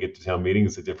means when they get to town meeting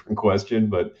is a different question,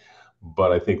 but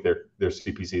I think their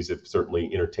CPCs have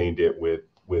certainly entertained it with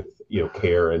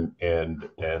care and in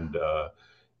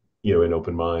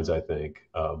open minds, I think.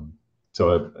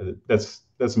 So that's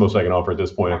the most I can offer at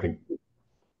this point, I think.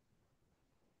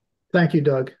 Thank you,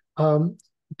 Doug.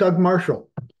 Doug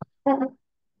Marshall.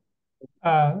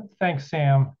 Thanks,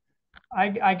 Sam.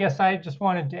 I guess I just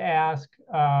wanted to ask,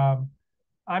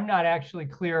 I'm not actually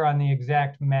clear on the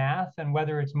exact math and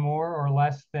whether it's more or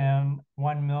less than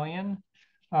 1 million.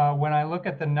 When I look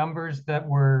at the numbers that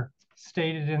were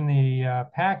stated in the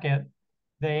packet,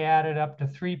 they added up to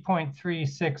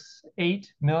 3.368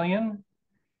 million.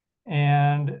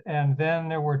 And then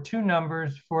there were two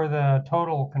numbers for the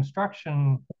total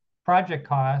construction project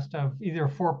cost of either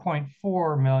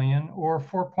 4.4 million or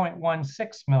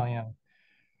 4.16 million.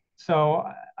 So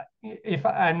if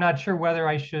I'm not sure whether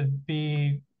I should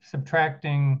be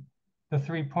subtracting the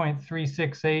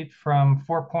 3.368 from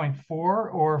 4.4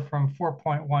 or from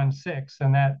 4.16,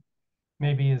 and that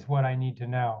maybe is what I need to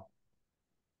know.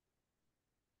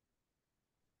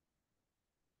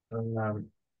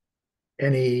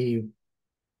 Any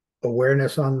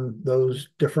awareness on those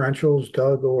differentials,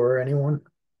 Doug, or anyone?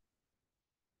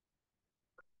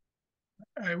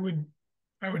 I would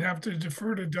have to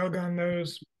defer to Doug on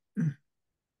those.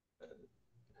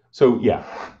 So yeah,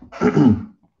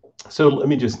 so let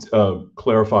me just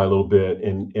clarify a little bit,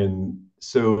 and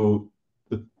so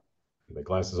get my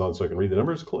glasses on so I can read the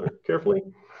numbers carefully.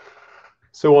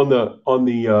 So on the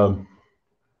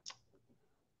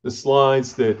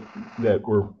slides that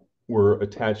were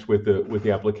attached with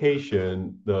the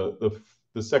application, the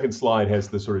second slide has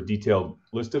the sort of detailed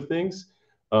list of things.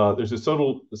 There's a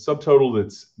subtotal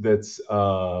that's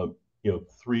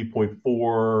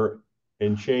 3.4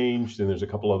 and changed, and there's a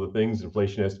couple other things: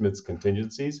 inflation estimates,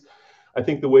 contingencies. I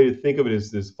think the way to think of it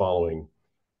is this following: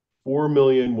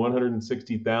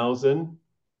 4,160,000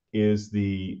 is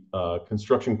the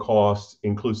construction cost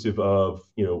inclusive of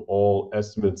all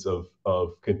estimates of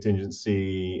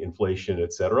contingency, inflation,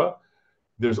 et cetera.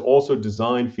 There's also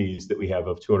design fees that we have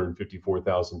of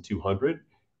 254,200,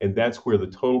 and that's where the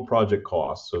total project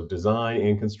cost, so design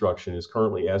and construction, is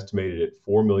currently estimated at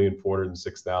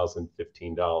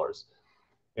 $4,406,015.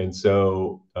 And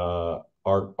so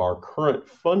our current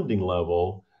funding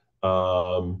level,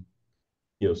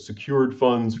 secured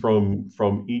funds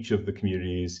from each of the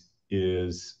communities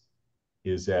is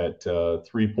at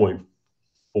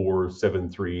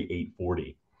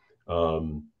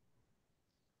 3.473840.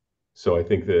 So I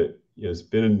think that there's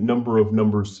been a number of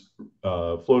numbers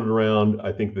floated around.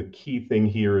 I think the key thing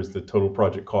here is the total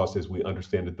project cost, as we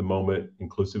understand at the moment,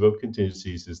 inclusive of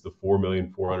contingencies, is the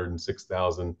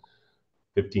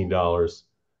 $4,406,015.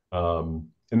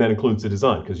 And that includes the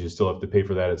design, because you still have to pay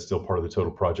for that. It's still part of the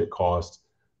total project cost.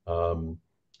 I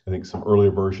think some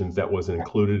earlier versions that wasn't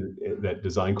included, that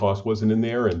design cost wasn't in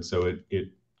there. And so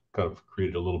it kind of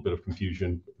created a little bit of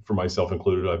confusion for myself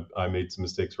included. I made some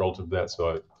mistakes relative to that.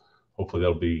 So hopefully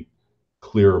that'll be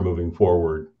clearer moving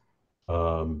forward.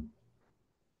 So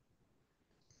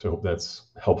I hope that's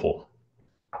helpful.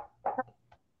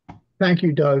 Thank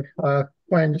you, Doug. I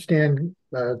understand,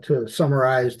 to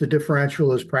summarize, the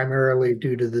differential is primarily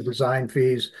due to the design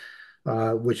fees,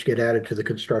 which get added to the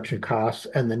construction costs,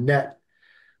 and the net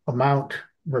amount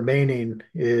remaining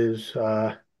is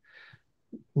a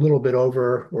little bit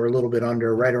over or a little bit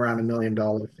under, right around $1 million.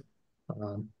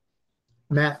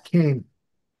 Matt King.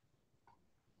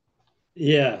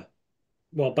 Yeah.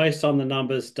 Well, based on the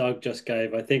numbers Doug just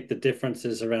gave, I think the difference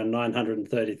is around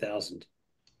 930,000.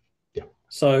 Yeah.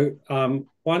 So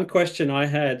one question I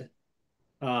had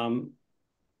in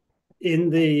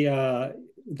the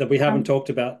that we haven't talked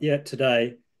about yet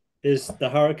today is the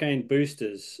hurricane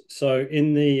boosters. So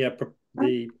in the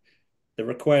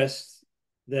request,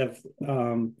 they've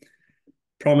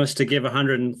promised to give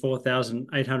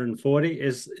 104,840.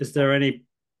 Is there any,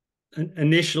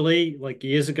 initially, like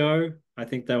years ago, I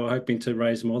think they were hoping to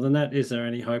raise more than that. Is there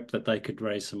any hope that they could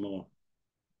raise some more?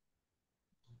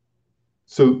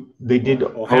 So they did.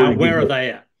 Or how, where are they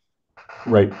at?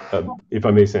 Right. If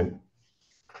I may say.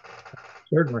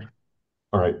 Certainly.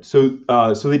 All right. So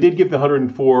they did give the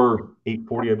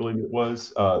 104,840, I believe it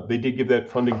was. They did give that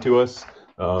funding to us,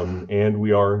 and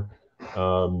we are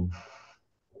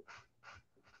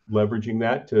leveraging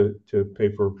that to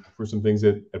pay for some things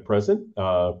at present,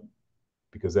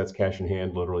 because that's cash in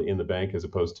hand, literally in the bank, as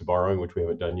opposed to borrowing, which we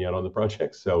haven't done yet on the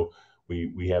project. So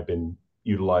we have been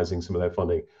utilizing some of that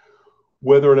funding.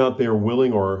 Whether or not they're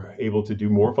willing or able to do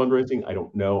more fundraising, I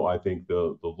don't know. I think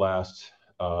the last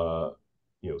sort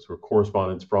of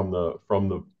correspondence from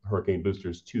the hurricane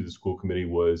boosters to the school committee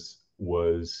was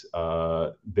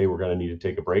they were going to need to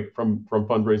take a break from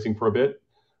fundraising for a bit.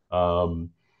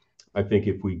 I think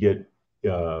if we get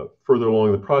further along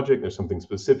in the project, there's something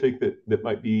specific that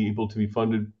might be able to be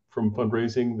funded from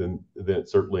fundraising, then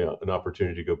it's certainly an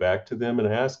opportunity to go back to them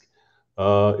and ask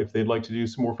if they'd like to do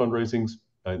some more fundraisings.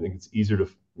 I think it's easier to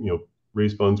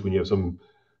raise funds when you have some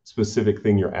specific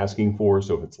thing you're asking for.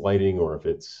 So if it's lighting, or if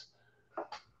it's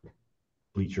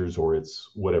bleachers, or it's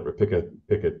whatever, pick a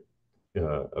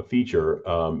feature,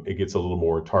 it gets a little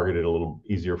more targeted, a little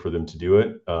easier for them to do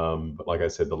it. But like I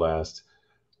said, the last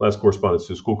correspondence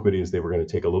to the school committee is they were going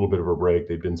to take a little bit of a break.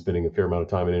 They've been spending a fair amount of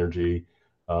time and energy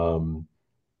around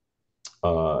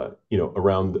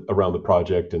the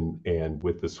project, and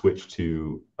with the switch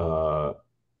to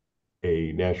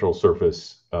a natural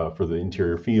surface for the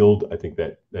interior field, I think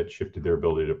that shifted their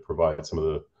ability to provide some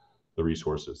of the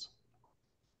resources.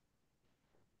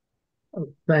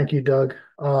 Thank you, Doug.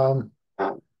 Dave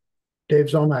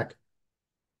Zomack.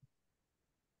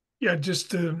 Yeah, just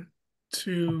to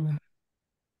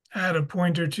add a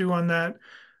point or two on that.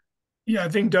 Yeah, I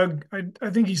think Doug, I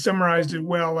think he summarized it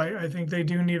well. I think they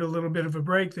do need a little bit of a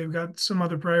break. They've got some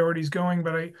other priorities going,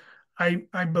 but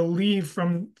I believe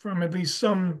from at least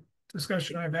some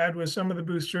discussion I've had with some of the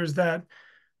boosters that,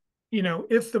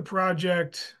 if the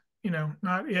project,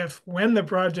 not if, when the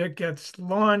project gets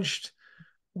launched,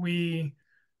 we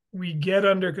we get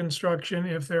under construction,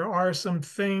 if there are some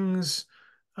things,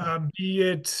 be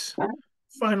it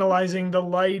finalizing the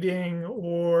lighting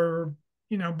or,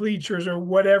 bleachers or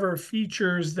whatever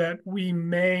features that we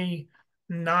may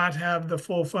not have the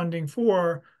full funding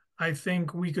for, I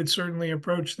think we could certainly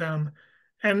approach them.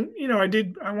 And,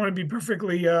 I want to be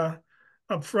perfectly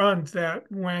upfront that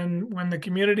when the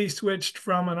community switched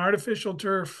from an artificial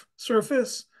turf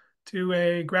surface to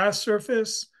a grass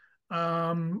surface,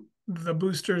 the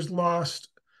boosters lost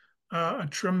a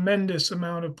tremendous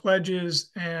amount of pledges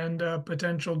and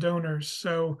potential donors.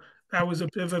 So that was a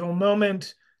pivotal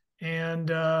moment, and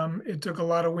it took a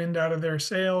lot of wind out of their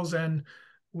sails. And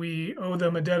we owe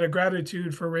them a debt of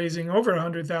gratitude for raising over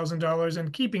 $100,000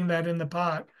 and keeping that in the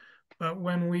pot. But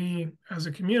when we, as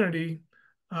a community,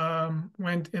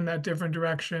 went in that different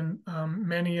direction,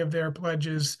 many of their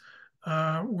pledges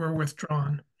were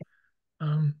withdrawn.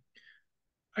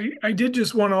 I did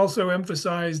just want to also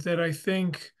emphasize that I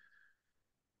think,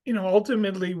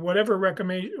 ultimately, whatever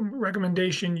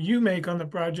recommendation you make on the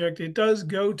project, it does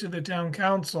go to the town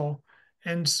council.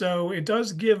 And so it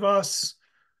does give us,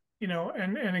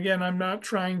 and again, I'm not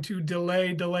trying to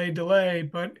delay,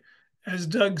 but as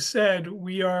Doug said,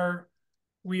 we are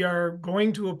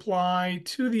going to apply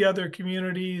to the other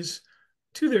communities,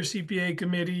 to their CPA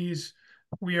committees.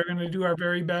 We are going to do our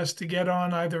very best to get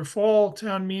on either fall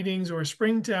town meetings or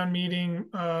spring town meeting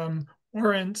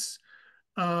warrants.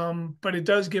 But it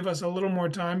does give us a little more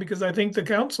time because I think the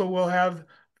council will have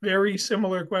very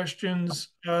similar questions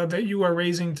that you are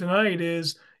raising tonight.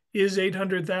 Is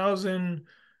 800,000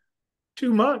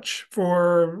 too much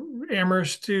for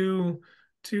Amherst to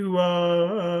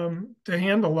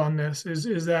handle on this?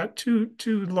 Is that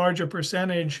too large a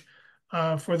percentage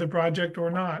for the project or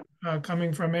not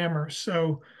coming from Amherst?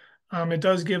 So it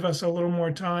does give us a little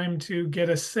more time to get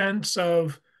a sense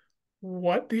of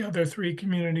what the other three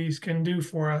communities can do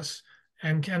for us,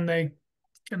 and can they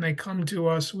come to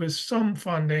us with some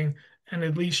funding and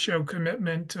at least show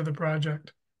commitment to the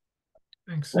project?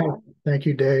 Thanks. Thank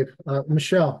you, Dave.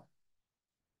 Michelle.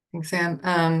 Thanks,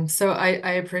 Sam. So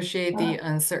I appreciate the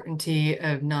uncertainty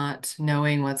of not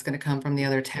knowing what's going to come from the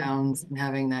other towns and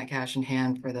having that cash in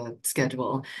hand for the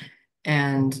schedule.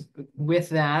 And with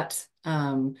that,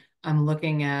 I'm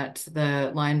looking at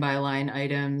the line by line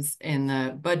items in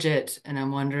the budget, and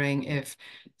I'm wondering if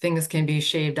things can be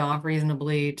shaved off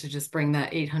reasonably to just bring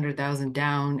that 800,000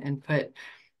 down and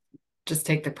just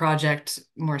take the project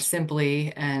more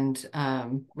simply and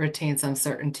retain some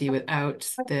certainty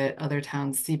without the other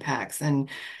towns' CPACs. And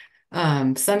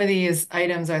some of these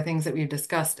items are things that we've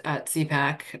discussed at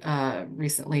CPAC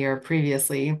recently or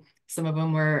previously. Some of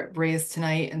them were raised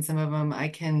tonight, and some of them I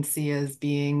can see as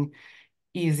being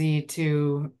easy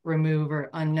to remove or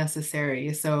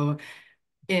unnecessary. So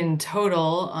in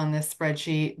total on this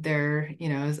spreadsheet, there,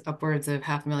 is upwards of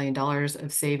 $500,000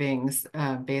 of savings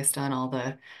based on all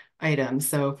the items.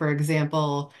 So for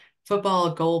example,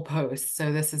 football goalposts.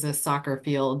 So this is a soccer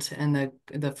field, and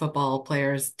the football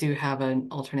players do have an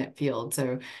alternate field.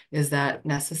 So is that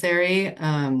necessary?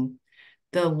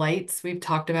 The lights, we've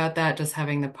talked about that, just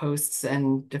having the posts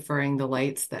and deferring the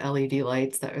lights, the LED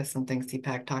lights. That was something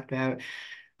CPAC talked about.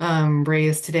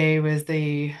 Raised today was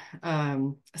the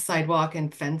sidewalk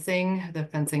and fencing, the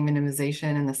fencing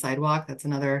minimization and the sidewalk. That's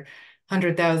another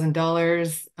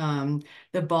 $100,000.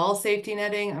 The ball safety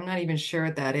netting, I'm not even sure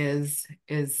what that is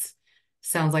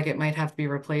sounds like it might have to be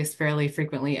replaced fairly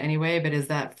frequently anyway, but is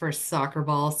that for soccer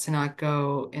balls to not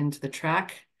go into the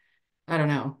track? I don't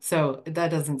know. So that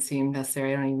doesn't seem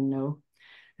necessary. I don't even know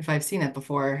if I've seen it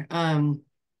before. And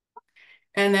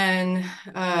then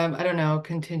I don't know,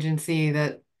 contingency,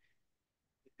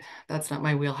 that's not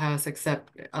my wheelhouse,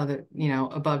 except other,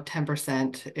 above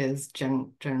 10% is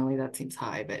generally, that seems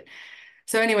high. But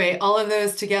so anyway, all of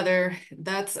those together,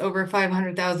 that's over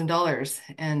 $500,000.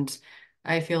 And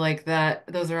I feel like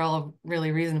those are all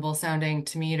really reasonable sounding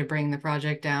to me to bring the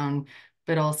project down,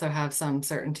 but also have some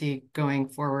certainty going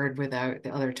forward without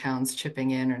the other towns chipping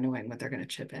in or knowing what they're going to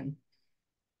chip in.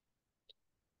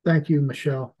 Thank you,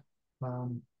 Michelle.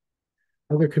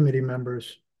 Other committee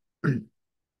members.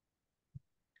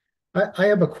 I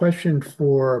have a question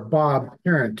for Bob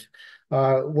Parent.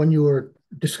 When you were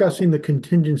discussing the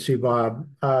contingency, Bob,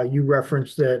 you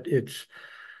referenced that it's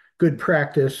good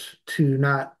practice to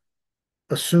not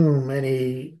assume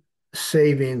any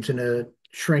savings in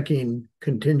shrinking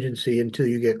contingency until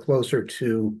you get closer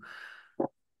to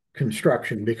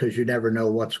construction, because you never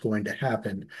know what's going to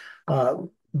happen.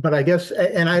 But I guess,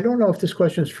 and I don't know if this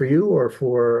question is for you or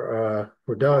for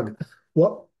Doug,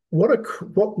 what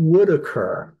would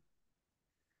occur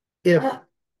if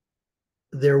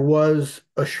there was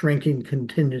a shrinking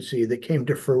contingency that came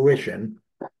to fruition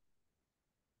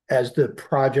as the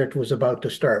project was about to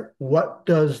start? What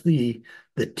does the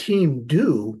team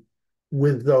do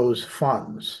with those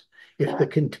funds? If the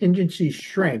contingency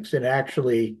shrinks and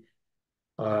actually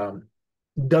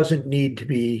doesn't need to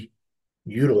be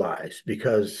utilized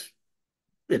because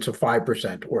it's a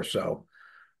 5% or so,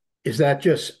 is that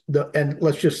just and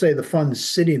let's just say the funds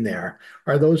sitting there,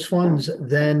 are those funds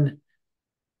then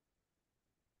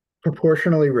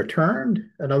proportionally returned?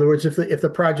 In other words, if the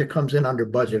project comes in under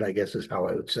budget, I guess is how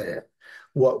I would say it,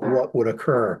 what would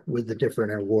occur with the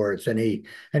different awards? Any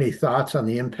thoughts on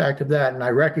the impact of that? And I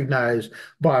recognize,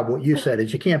 Bob, what you said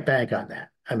is you can't bank on that.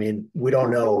 I mean, we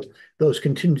don't know. Those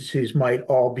contingencies might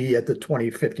all be at the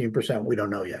 15%. We don't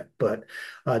know yet. But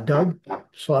Doug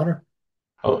Slaughter?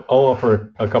 I'll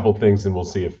offer a couple of things, and we'll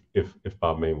see if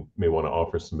Bob may want to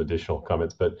offer some additional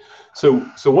comments. But so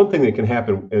one thing that can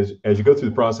happen as you go through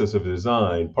the process of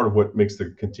design, part of what makes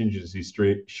the contingency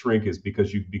shrink is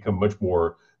because you become much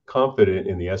more confident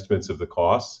in the estimates of the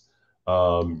costs.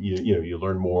 You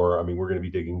learn more. I mean, we're going to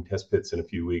be digging test pits in a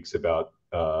few weeks about,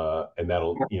 and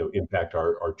that'll impact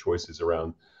our choices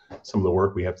around some of the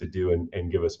work we have to do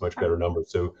and give us much better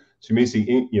numbers. So you may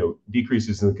see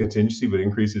decreases in the contingency, but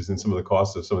increases in some of the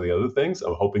costs of some of the other things.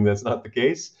 I'm hoping that's not the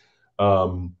case.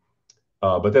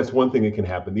 But that's one thing that can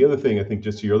happen. The other thing, I think,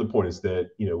 just to your other point, is that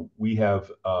we have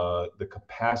the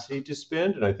capacity to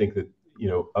spend, and I think that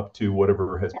up to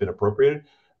whatever has been appropriated,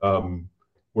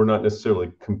 we're not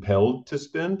necessarily compelled to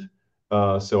spend.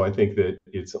 So I think that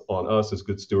it's on us as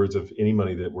good stewards of any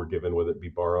money that we're given, whether it be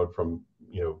borrowed from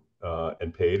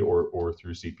and paid or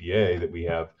through CPA, that we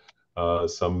have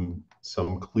some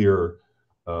clear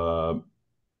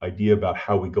idea about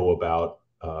how we go about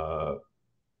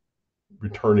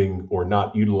returning or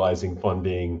not utilizing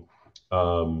funding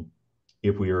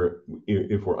if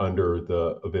we're under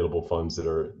the available funds that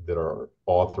are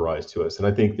authorized to us. And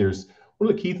I think there's one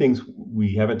of the key things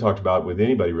we haven't talked about with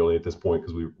anybody really at this point,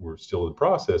 because we're still in the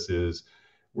process, is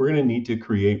we're going to need to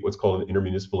create what's called an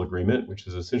intermunicipal agreement, which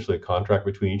is essentially a contract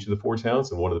between each of the four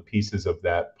towns. And one of the pieces of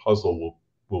that puzzle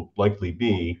will likely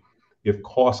be, if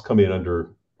costs come in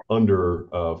under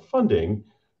funding,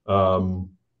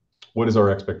 what is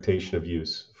our expectation of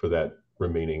use for that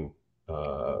remaining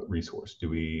resource? Do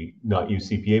we not use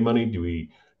CPA money? Do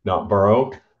we not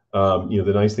borrow?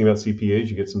 The nice thing about CPA is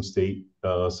you get some state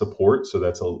support, so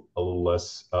that's a little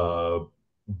less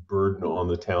burden on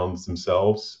the towns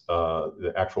themselves.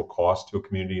 The actual cost to a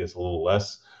community is a little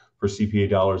less for CPA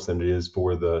dollars than it is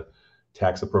for the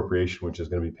tax appropriation, which is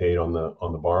going to be paid on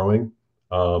the borrowing.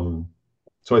 So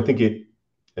I think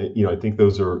I think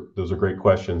those are great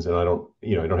questions, and I don't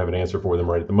have an answer for them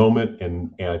right at the moment.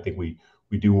 And I think we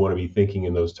do want to be thinking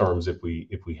in those terms if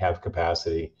we have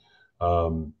capacity.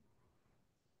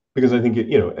 Because I think,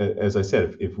 as I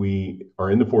said, if we are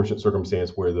in the fortunate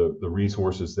circumstance where the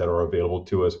resources that are available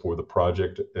to us for the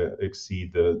project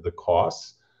exceed the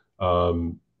costs, I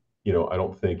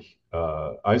don't think,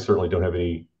 I certainly don't have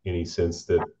any sense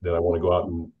that I want to go out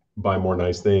and buy more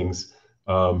nice things.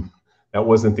 That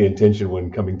wasn't the intention when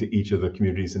coming to each of the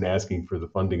communities and asking for the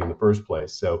funding in the first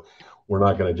place. So we're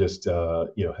not going to just,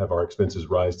 have our expenses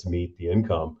rise to meet the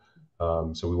income.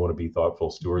 So we want to be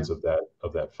thoughtful stewards of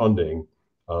that funding.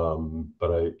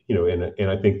 But I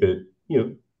think that,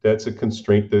 that's a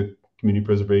constraint that community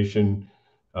preservation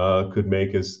could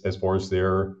make as far as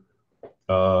their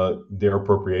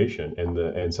appropriation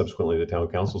and subsequently the town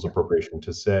council's appropriation,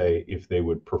 to say if they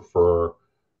would prefer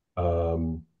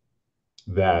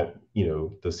that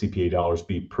the CPA dollars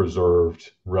be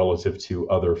preserved relative to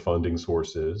other funding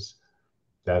sources.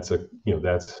 That's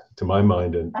to my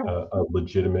mind a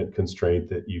legitimate constraint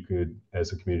that you could,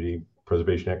 as a Community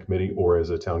Preservation Act committee or as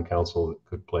a town council,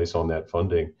 could place on that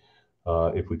funding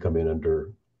if we come in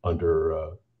under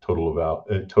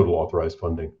total authorized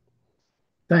funding.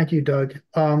 Thank you, Doug.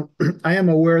 I am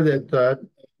aware that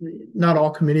not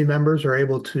all committee members are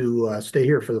able to stay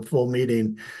here for the full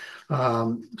meeting.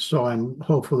 So I'm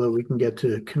hopeful that we can get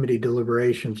to committee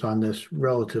deliberations on this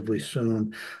relatively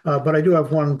soon. But I do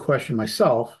have one question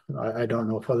myself. I don't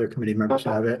know if other committee members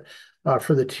have it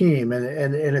for the team.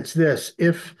 And it's this: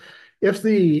 if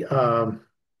the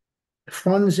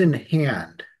funds in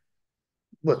hand,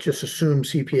 let's just assume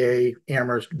CPA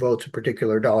Amherst votes a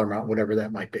particular dollar amount, whatever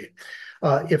that might be.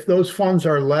 If those funds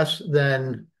are less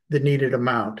than the needed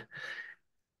amount,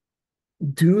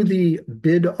 do the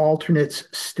bid alternates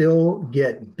still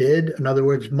get bid? In other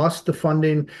words, must the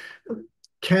funding,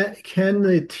 can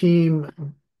the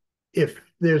team, if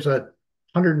there's a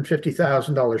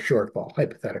 $150,000 shortfall,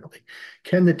 hypothetically,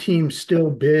 can the team still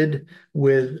bid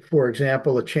with, for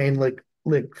example, a chain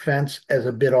link fence as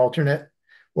a bid alternate?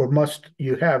 Or must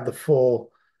you have the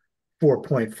full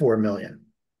 4.4 million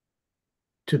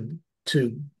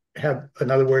to have,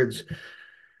 in other words,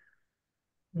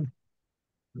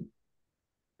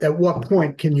 at what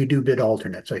point can you do bid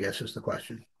alternates, I guess is the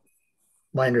question.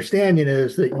 My understanding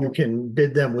is that you can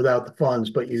bid them without the funds,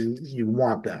 but you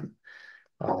want them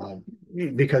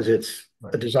because it's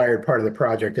a desired part of the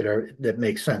project that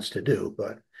makes sense to do.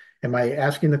 But am I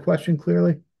asking the question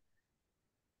clearly?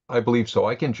 I believe so.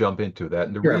 I can jump into that.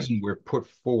 And the Sure. reason we're put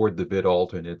forward the bid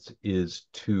alternates is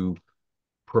to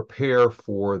prepare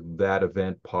for that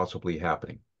event possibly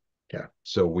happening. Yeah.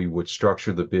 So we would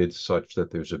structure the bid such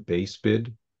that there's a base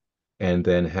bid and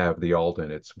then have the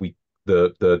alternates.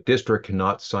 The district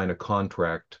cannot sign a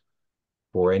contract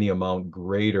for any amount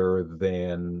greater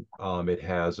than it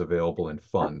has available in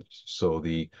funds. So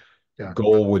the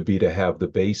goal would be to have the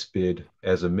base bid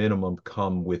as a minimum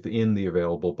come within the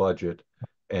available budget,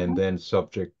 and then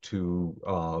subject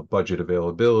to budget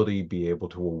availability, be able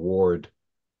to award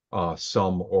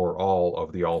some or all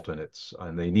of the alternates.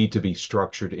 And they need to be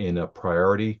structured in a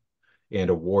priority and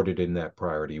awarded in that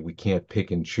priority. We can't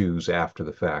pick and choose after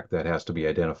the fact. That has to be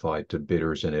identified to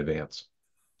bidders in advance.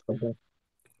 Okay.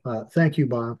 Thank you,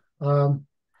 Bob.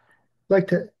 Like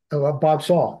to, Bob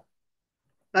Saul.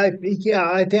 I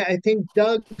think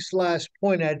Doug's last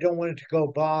point, I don't want it to go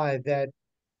by, that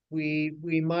we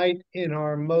might in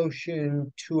our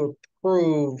motion to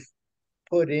approve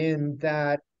put in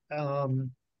that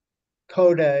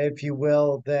coda, if you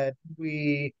will, that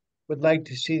we would like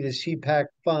to see the CPAC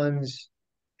funds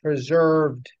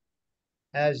preserved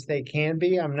as they can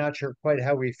be. I'm not sure quite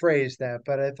how we phrased that,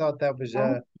 but I thought that was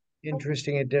a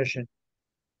interesting addition.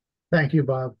 Thank you,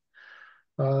 Bob.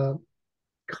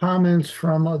 Comments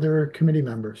from other committee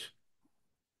members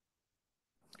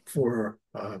for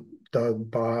Doug,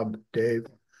 Bob, Dave?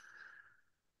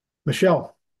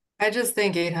 Michelle. I just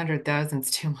think 800,000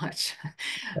 is too much.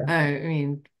 I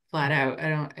mean, flat out,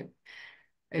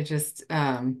 I just,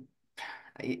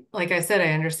 like I said,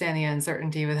 I understand the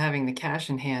uncertainty with having the cash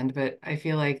in hand, but I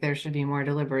feel like there should be more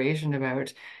deliberation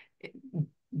about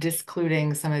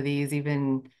discluding some of these.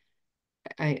 Even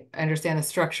I understand the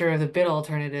structure of the bid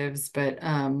alternatives, but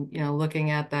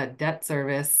looking at that debt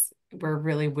service, we're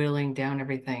really whittling down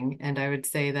everything. And I would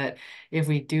say that if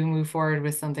we do move forward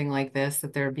with something like this,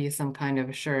 that there be some kind of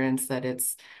assurance that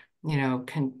it's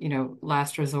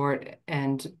last resort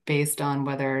and based on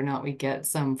whether or not we get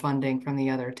some funding from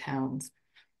the other towns.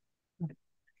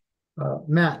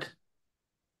 Matt,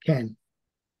 Ken.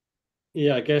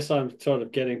 Yeah, I guess I'm sort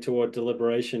of getting toward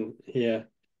deliberation here.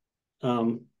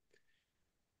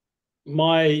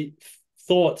 My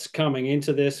thoughts coming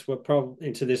into this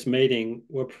meeting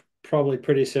were probably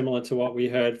pretty similar to what we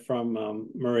heard from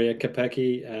Maria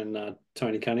Kopecky and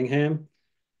Tony Cunningham.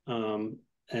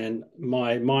 And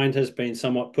my mind has been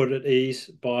somewhat put at ease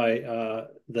by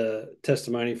the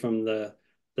testimony from the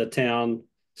town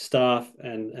staff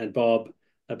and Bob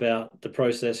about the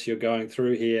process you're going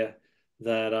through here,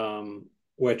 that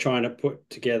we're trying to put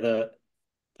together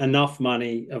enough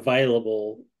money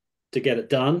available to get it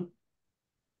done,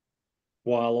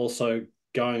 while also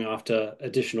going after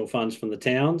additional funds from the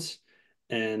towns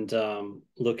and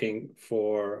looking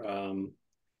for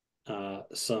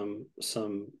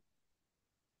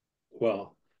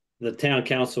the town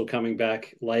council coming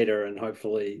back later and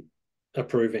hopefully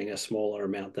approving a smaller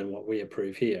amount than what we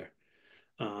approve here.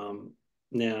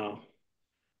 Now,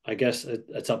 I guess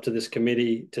it's up to this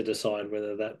committee to decide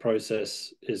whether that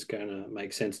process is going to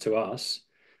make sense to us.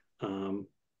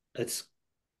 It's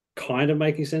kind of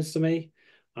making sense to me.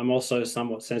 I'm also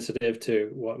somewhat sensitive to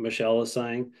what Michelle is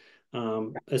saying.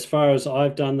 As far as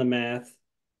I've done the math,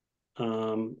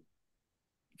 from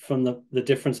the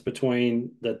difference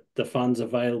between the funds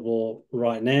available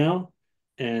right now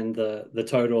and the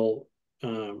total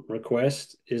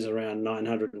request is around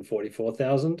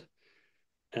 944,000.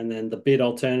 And then the bid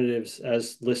alternatives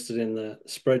as listed in the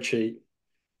spreadsheet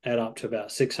add up to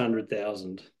about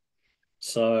 600,000.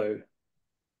 So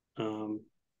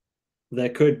there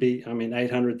could be,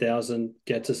 800,000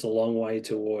 gets us a long way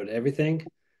toward everything.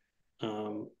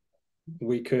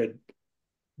 We could,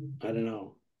 I don't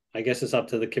know, I guess it's up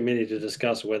to the committee to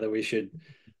discuss whether we should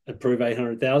approve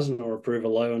 800,000 or approve a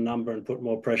lower number and put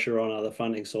more pressure on other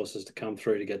funding sources to come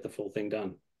through to get the full thing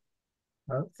done.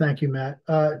 Thank you, Matt.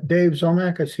 Dave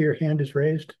Zomack, I see your hand is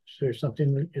raised. Is there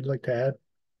something that you'd like to add?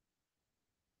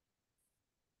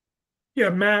 Yeah,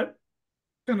 Matt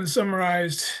kind of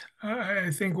summarized,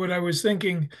 I think what I was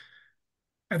thinking.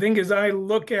 I think as I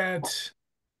look at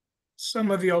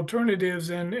some of the alternatives,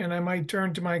 and I might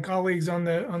turn to my colleagues on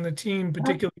the team,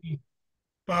 particularly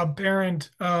Bob Parent.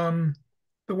 The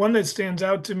one that stands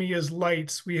out to me is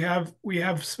lights. We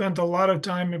have spent a lot of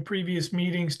time in previous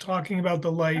meetings talking about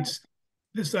the lights.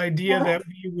 This idea that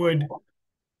we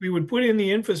would put in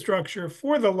the infrastructure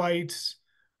for the lights,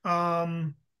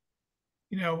 and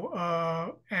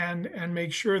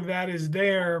make sure that is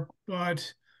there.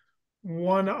 But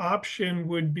one option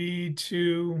would be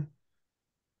to,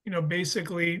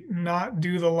 basically not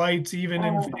do the lights even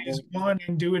in phase one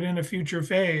and do it in a future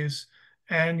phase.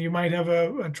 And you might have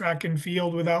a track and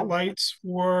field without lights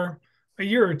for a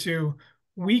year or two.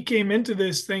 We came into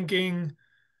this thinking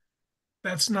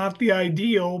that's not the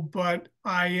ideal, but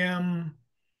I am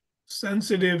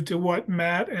sensitive to what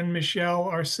Matt and Michelle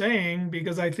are saying,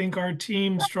 because I think our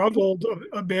team struggled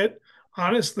a bit,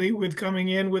 honestly, with coming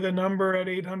in with a number at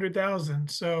 800,000.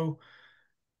 So,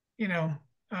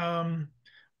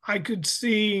 I could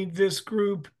see this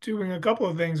group doing a couple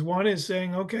of things. One is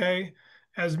saying, okay,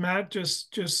 as Matt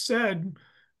just said,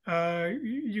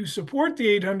 you support the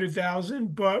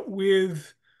 800,000, but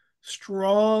with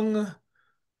strong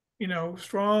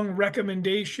strong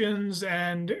recommendations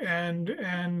and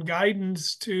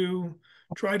guidance to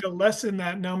try to lessen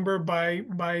that number by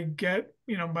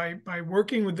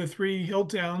working with the three hill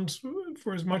towns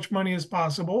for as much money as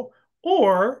possible,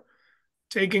 or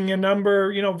taking a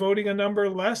number, voting a number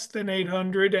less than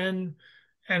 800 and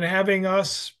having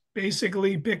us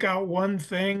basically pick out one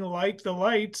thing like the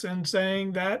lights and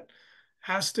saying that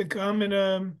has to come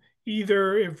in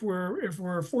either if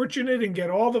we're fortunate and get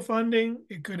all the funding,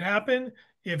 it could happen.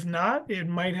 If not, it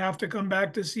might have to come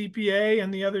back to CPA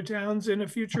and the other towns in a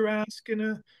future ask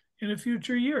in a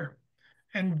future year.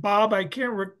 And Bob, I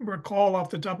can't recall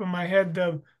off the top of my head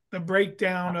the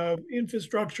breakdown of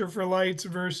infrastructure for lights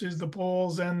versus the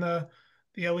poles and the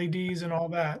LEDs and all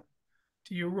that.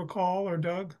 Do you recall, or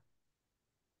Doug?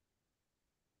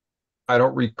 I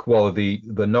don't recall the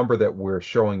number that we're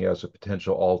showing as a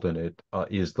potential alternate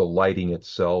is the lighting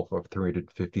itself of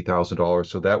 $350,000.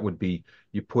 So that would be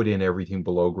you put in everything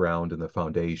below ground in the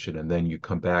foundation, and then you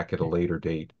come back at a later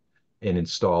date and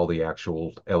install the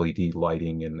actual LED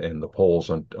lighting and the poles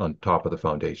on top of the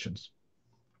foundations.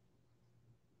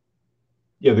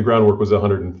 Yeah, the groundwork was I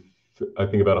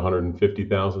think about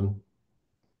 150,000,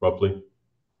 roughly.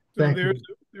 So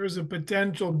there's a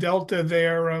potential delta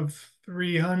there of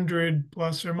 300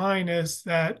 plus or minus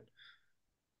that,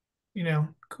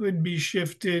 could be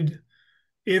shifted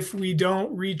if we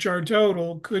don't reach our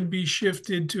total, could be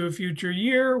shifted to a future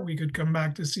year. We could come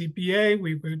back to CPA.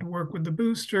 We would work with the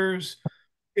boosters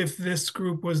if this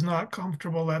group was not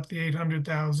comfortable at the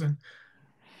 800,000.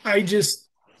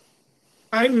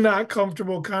 I'm not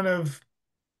comfortable kind of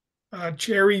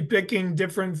cherry picking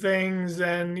different things,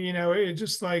 and it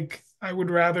just like I would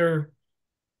rather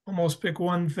almost pick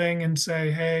one thing and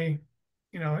say, hey,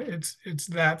 it's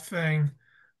that thing.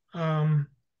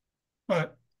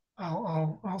 But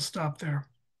I'll stop there.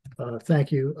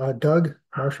 Thank you. Doug,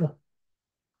 Marshall?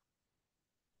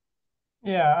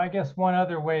 Yeah, I guess one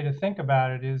other way to think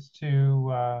about it is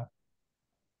to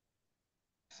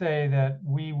say that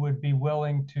we would be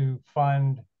willing to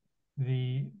fund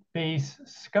the base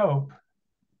scope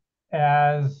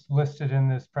as listed in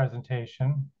this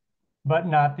presentation, but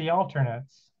not the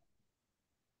alternates.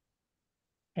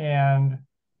 And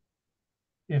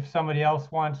if somebody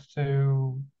else wants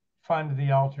to fund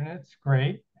the alternates,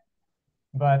 great.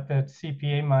 But that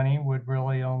CPA money would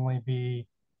really only be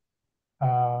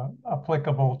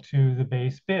applicable to the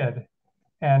base bid.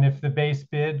 And if the base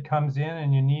bid comes in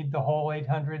and you need the whole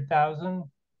 800,000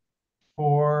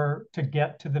 to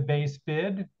get to the base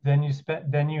bid, then you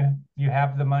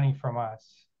have the money from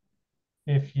us.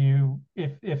 If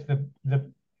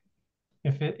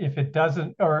it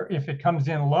doesn't, or if it comes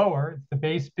in lower, if the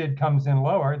base bid comes in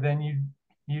lower, then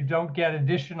you don't get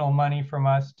additional money from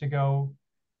us to go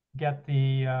get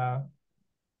the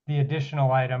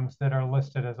additional items that are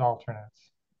listed as alternates.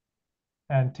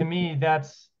 And to me,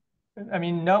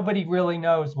 nobody really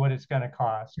knows what it's going to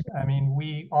cost. I mean,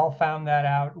 we all found that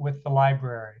out with the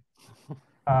library.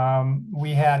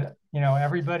 We had,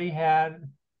 everybody had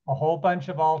a whole bunch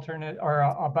of alternate or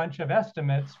a bunch of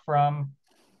estimates from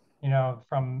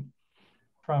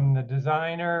the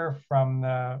designer, from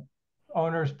the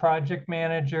owner's project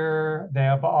manager. They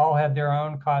have all had their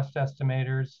own cost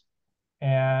estimators.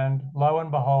 And lo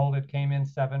and behold, it came in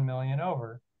 7 million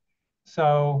over.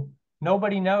 So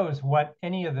nobody knows what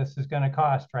any of this is going to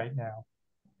cost right now.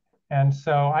 And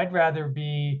so I'd rather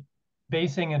be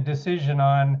basing a decision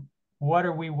on what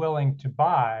are we willing to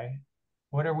buy,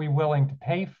 what are we willing to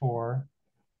pay for,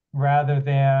 rather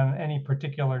than any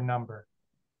particular number.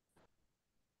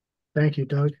 Thank you,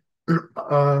 Doug.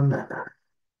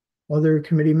 Other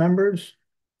committee members?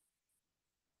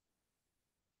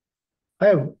 I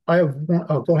have one.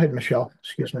 Oh, go ahead, Michelle.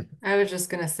 Excuse me. I was just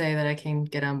gonna say that I can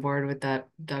get on board with that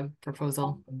Doug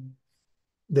proposal.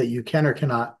 That you can or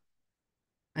cannot?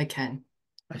 I can.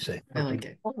 I see. I like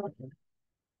it.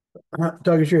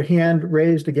 Doug, is your hand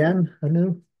raised again,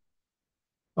 Anu?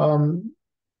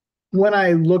 When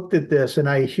I looked at this and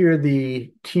I hear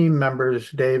the team members,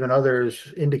 Dave and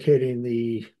others, indicating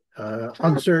the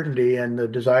uncertainty and the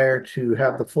desire to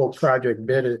have the full project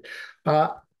bid,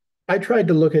 I tried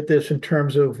to look at this in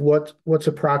terms of what's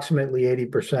approximately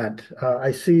 80%.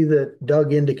 I see that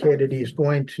Doug indicated he's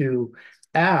going to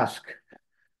ask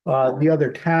the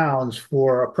other towns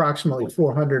for approximately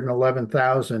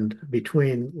 411,000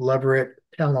 between Leverett,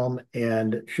 Pelham,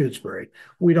 and Shutesbury.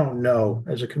 We don't know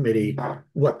as a committee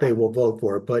what they will vote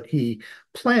for, but he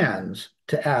plans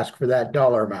to ask for that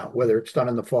dollar amount, whether it's done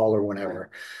in the fall or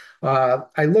whenever.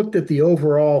 I looked at the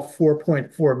overall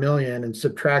 4.4 million and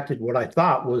subtracted what I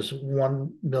thought was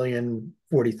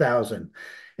 1,040,000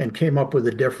 and came up with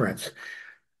a difference.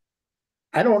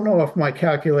 I don't know if my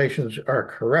calculations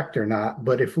are correct or not,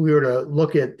 but if we were to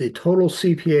look at the total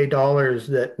CPA dollars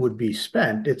that would be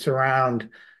spent, it's around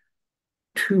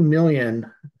 2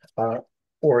 million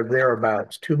or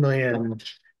thereabouts, 2 million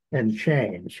and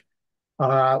change.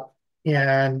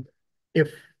 And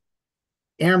if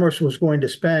Amherst was going to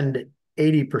spend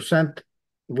 80%,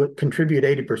 would contribute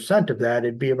 80% of that,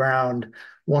 it'd be around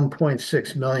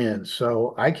 1.6 million.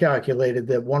 So I calculated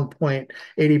that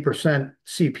 1.80%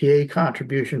 CPA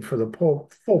contribution for the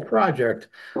full project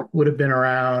would have been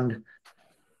around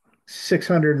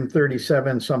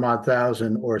 637 some odd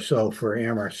thousand or so for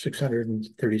Amherst,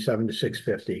 637 to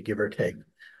 650, give or take.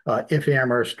 If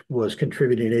Amherst was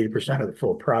contributing 80% of the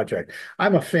full project.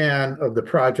 I'm a fan of the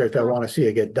project. I want to see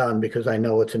it get done because I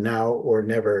know it's a now or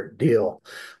never deal.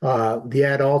 The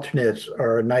add alternates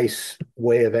are a nice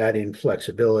way of adding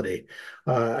flexibility.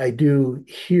 I do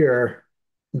hear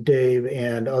Dave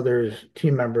and others,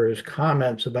 team members,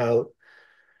 comments about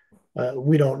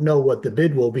we don't know what the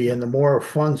bid will be, and the more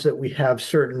funds that we have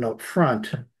certain up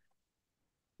front,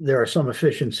 there are some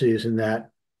efficiencies in that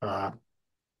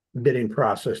bidding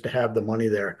process to have the money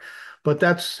there. But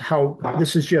this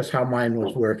is just how mine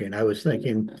was working. I was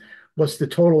thinking, what's the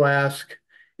total ask?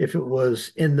 If it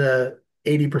was in the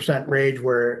 80% range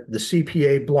where the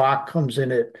CPA block comes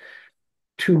in at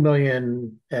 2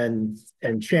 million and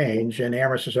change, and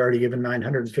Amherst has already given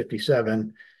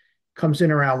 957, comes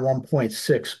in around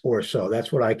 1.6 or so.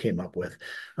 That's what I came up with,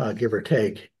 give or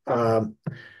take,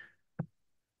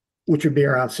 which would be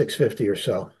around 650 or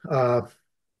so.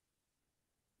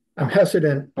 I'm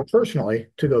hesitant personally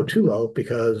to go too low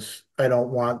because I don't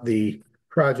want the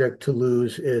project to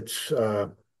lose its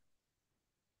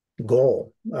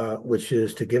goal, which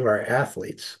is to give our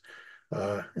athletes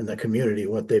in the community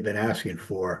what they've been asking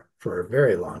for a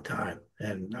very long time.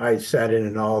 And I sat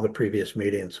in all the previous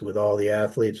meetings with all the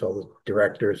athletes, all the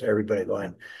directors, everybody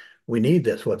going, we need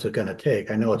this. What's it going to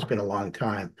take? I know it's been a long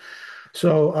time.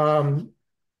 So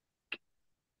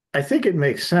I think it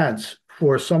makes sense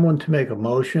for someone to make a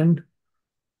motion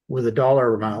with a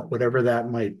dollar amount, whatever that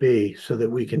might be, so that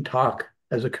we can talk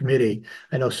as a committee.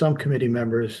 I know some committee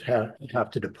members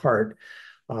have to depart.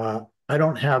 I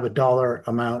don't have a dollar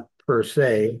amount per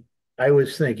se. I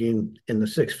was thinking in the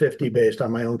 650 based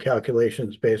on my own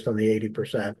calculations, based on the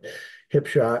 80%. Hip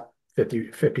shot,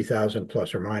 50,000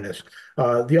 plus or minus.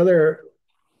 The other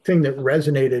thing that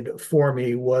resonated for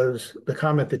me was the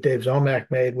comment that Dave Zomack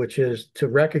made, which is to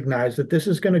recognize that this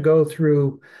is going to go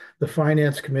through the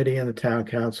finance committee and the town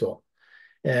council.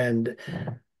 And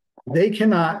they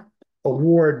cannot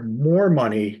award more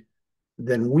money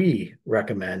than we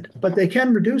recommend, but they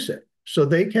can reduce it. So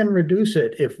they can reduce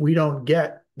it if we don't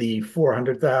get the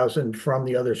 400,000 from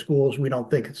the other schools. We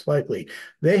don't think it's likely.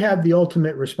 They have the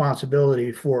ultimate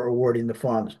responsibility for awarding the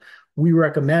funds. We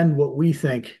recommend what we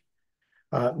think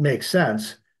makes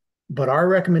sense, but our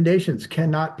recommendations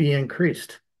cannot be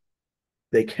increased.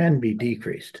 They can be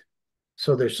decreased.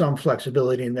 So there's some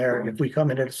flexibility in there. If we come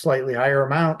in at a slightly higher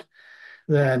amount,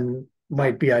 then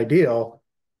might be ideal,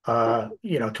 to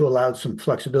allow some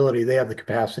flexibility. They have the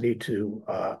capacity to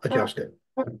adjust it.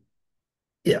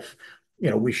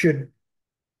 We should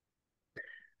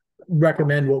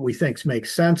recommend what we think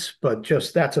makes sense, but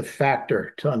just that's a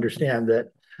factor to understand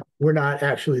that we're not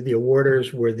actually the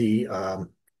awarders, we're the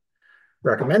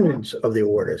recommenders of the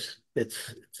awarders.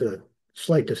 It's a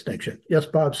slight distinction. Yes,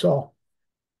 Bob Saul.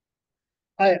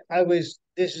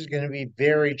 This is going to be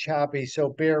very choppy, so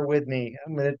bear with me.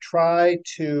 I'm going to try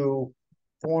to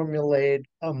formulate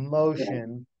a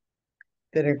motion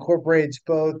that incorporates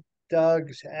both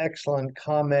Doug's excellent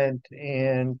comment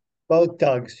and both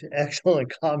Doug's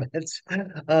excellent comments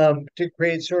to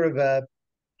create sort of a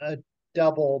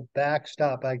double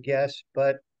backstop, I guess.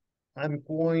 But I'm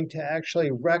going to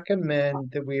actually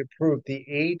recommend that we approve the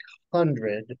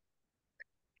 800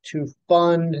 to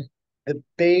fund the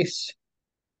base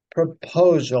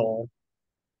proposal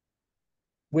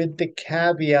with the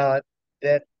caveat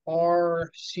that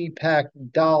our CPAC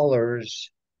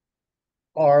dollars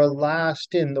are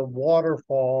last in the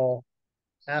waterfall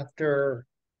after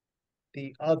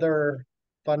the other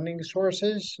funding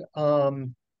sources,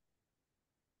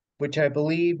 which I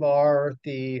believe are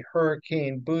the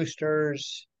hurricane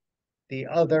boosters, the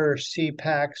other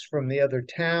CPACs from the other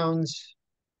towns,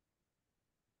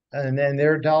 and then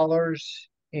their dollars,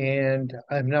 and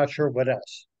I'm not sure what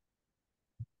else.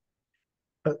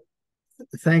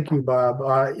 Thank you, Bob.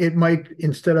 It might,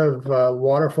 instead of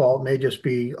waterfall, it may just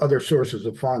be other sources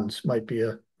of funds, might be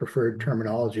a preferred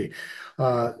terminology.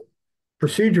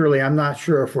 Procedurally, I'm not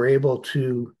sure if we're able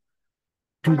to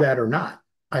do that or not.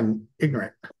 I'm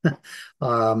ignorant.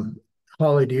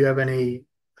 Holly, do you have any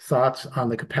thoughts on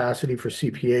the capacity for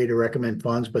CPA to recommend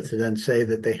funds, but to then say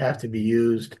that they have to be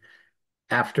used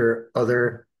after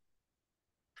other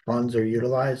funds are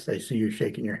utilized? I see you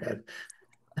shaking your head.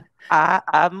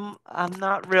 I'm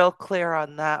not real clear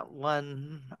on that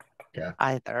one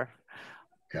either.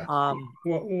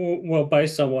 Well,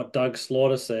 based on what Doug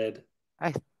Slaughter said,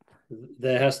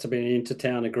 there has to be an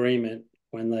intertown agreement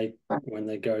when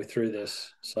they go through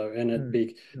this. So, and it'd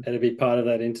be part of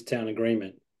that intertown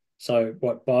agreement. So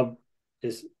what Bob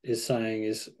is saying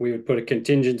is we would put a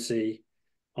contingency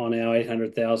on our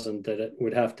 800,000 that it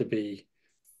would have to be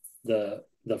the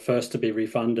first to be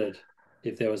refunded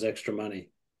if there was extra money.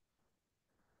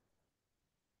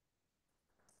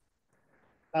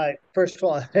 First of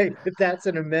all, if that's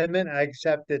an amendment, I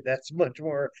accept it. That's much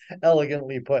more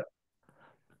elegantly put.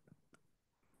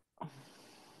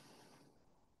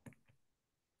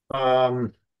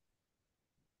 So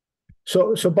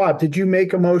Bob, did you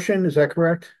make a motion? Is that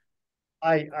correct?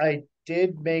 I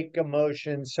did make a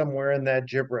motion somewhere in that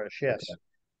gibberish, yes.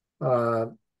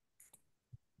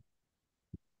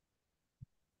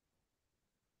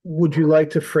 Would you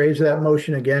like to phrase that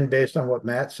motion again based on what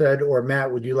Matt said? Or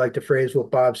Matt, would you like to phrase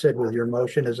what Bob said with your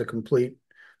motion as a complete,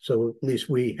 so at least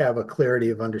we have a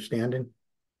clarity of understanding?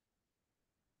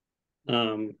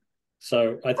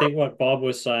 So I think what Bob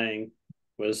was saying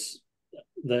was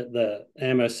that the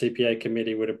Amherst CPA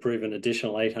committee would approve an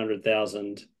additional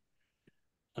 800,000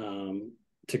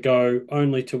 to go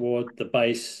only toward the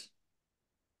base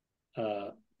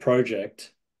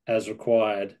project as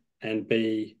required, and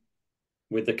be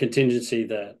with the contingency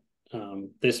that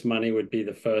this money would be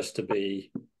the first to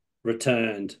be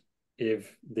returned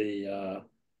if the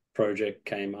project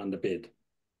came under bid.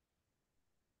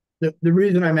 The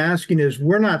reason I'm asking is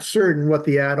we're not certain what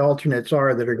the ad alternates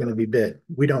are that are going to be bid.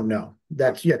 We don't know.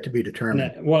 That's yet to be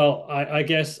determined. Well, I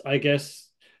guess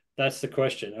that's the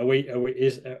question.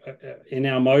 In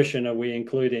our motion, are we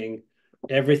including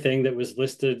everything that was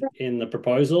listed in the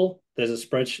proposal? There's a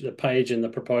spreadsheet, the page in the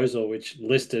proposal which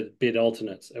listed bid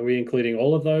alternates. Are we including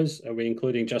all of those? Are we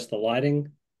including just the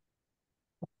lighting?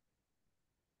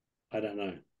 I don't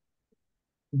know.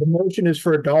 The motion is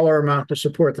for a dollar amount to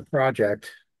support the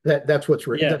project. That's what's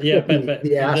written. But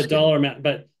the dollar amount.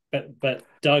 But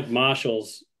Doug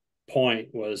Marshall's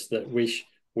point was that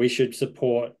we should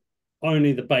support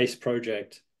only the base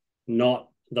project, not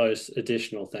those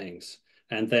additional things.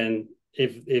 And then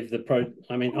if the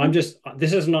I mean,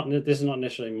 this is not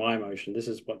necessarily my motion. This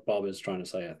is what Bob is trying to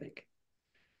say, I think.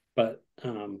 But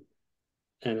and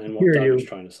what Doug was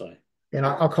trying to say. And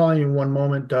I'll call you in one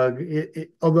moment, Doug.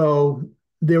 Although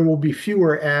there will be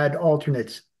fewer ad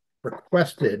alternates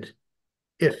requested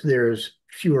if there's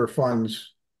fewer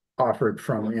funds offered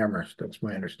from Amherst. That's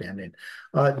my understanding.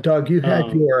 Doug, you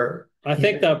had your... I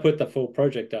think they'll put the full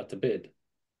project out to bid.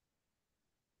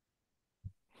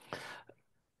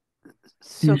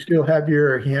 Do you still have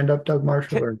your hand up, Doug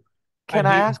Marshall? Or? Can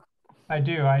I ask? I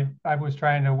do. I was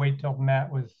trying to wait till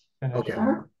Matt was finished. Okay.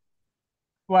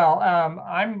 Well,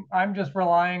 I'm just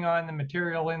relying on the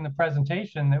material in the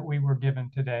presentation that we were given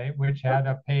today, which had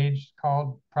a page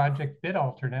called Project Bid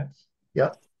Alternates.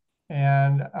 Yep.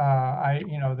 And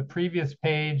the previous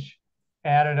page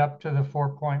added up to the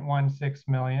 4.16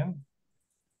 million.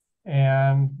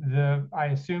 And I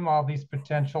assume all these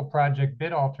potential project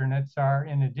bid alternates are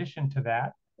in addition to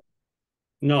that.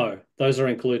 No, those are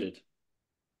included.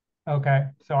 Okay,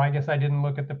 so I guess I didn't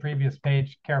look at the previous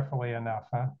page carefully enough,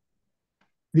 huh?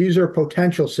 These are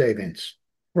potential savings,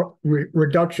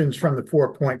 reductions from the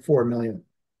 4.4 million.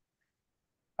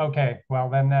 Okay, well,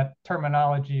 then that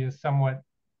terminology is somewhat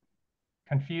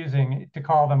confusing to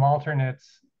call them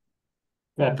alternates.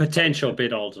 Well, potential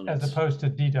bid alternates. As opposed to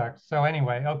deducts. So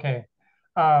anyway, okay.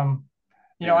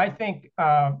 You know, I think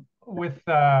with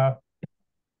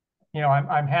you know,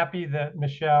 I'm happy that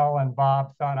Michelle and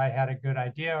Bob thought I had a good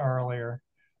idea earlier.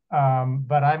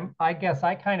 But I guess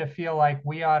I kind of feel like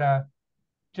we ought to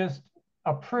just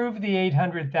approve the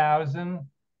 800,000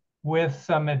 with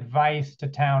some advice to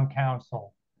town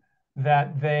council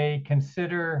that they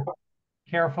consider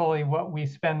carefully what we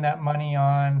spend that money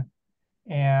on,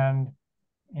 and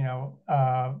you know,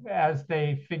 as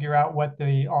they figure out what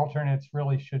the alternates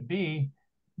really should be,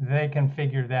 they can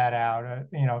figure that out.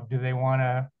 You know, do they want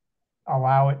to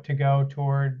allow it to go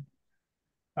toward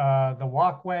the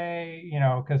walkway, you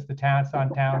know, because the town's on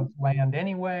town's land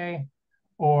anyway,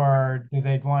 or do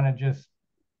they want to just,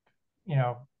 you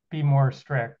know, be more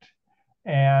strict?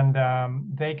 And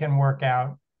they can work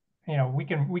out, you know, we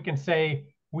can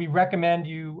say we recommend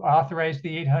you authorize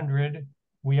the 800.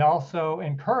 We also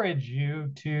encourage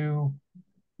you to,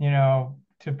 you know,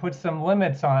 to put some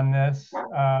limits on this,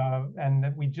 and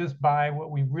that we just buy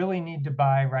what we really need to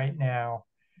buy right now,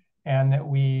 and that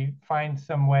we find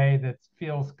some way that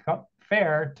feels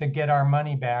fair to get our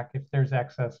money back if there's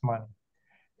excess money.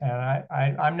 And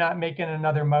I'm not making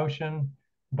another motion,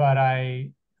 but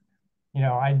you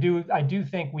know, I do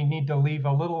think we need to leave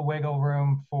a little wiggle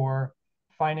room for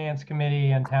finance committee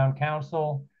and town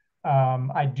council.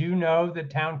 I do know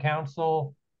that town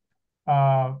council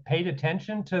paid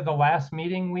attention to the last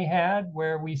meeting we had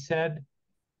where we said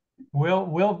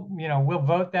we'll you know, we'll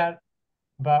vote that,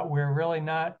 but we're really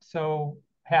not so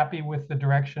happy with the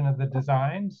direction of the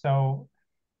design. So,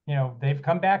 you know, they've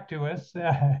come back to us,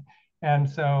 and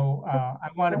so I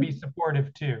want to be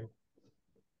supportive too.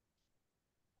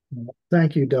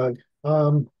 Thank you, Doug.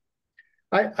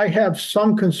 I have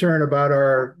some concern about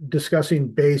our discussing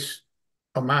base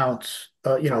amounts,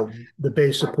 you know, the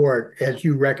base support, as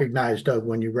you recognized, Doug,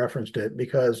 when you referenced it,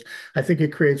 because I think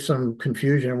it creates some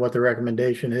confusion in what the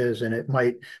recommendation is, and it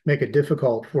might make it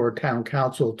difficult for town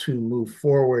council to move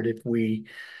forward if we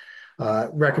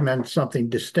recommend something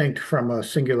distinct from a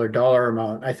singular dollar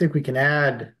amount. I think we can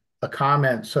add a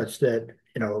comment such that,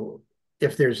 you know,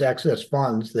 if there's excess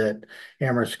funds that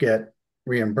Amherst get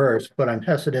reimbursed, but I'm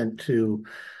hesitant to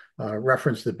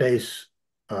reference the base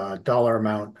dollar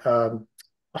amount.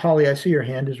 Holly, I see your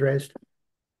hand is raised.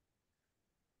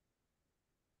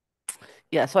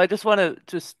 Yeah, so I just want to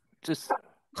just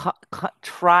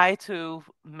try to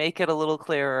make it a little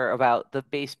clearer about the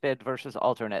base bid versus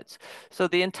alternates. So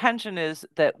the intention is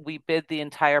that we bid the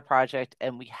entire project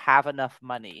and we have enough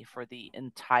money for the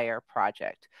entire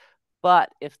project.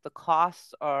 But if the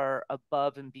costs are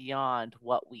above and beyond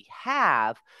what we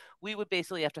have, we would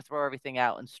basically have to throw everything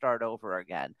out and start over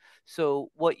again.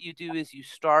 So what you do is you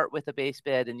start with a base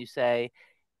bid and you say,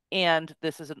 and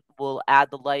we'll add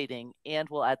the lighting, and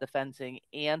we'll add the fencing,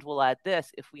 and we'll add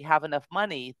this. If we have enough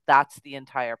money, that's the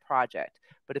entire project.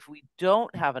 But if we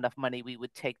don't have enough money, we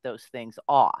would take those things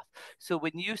off. So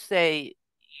when you say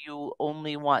you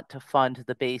only want to fund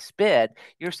the base bid,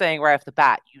 you're saying right off the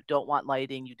bat, you don't want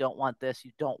lighting, you don't want this,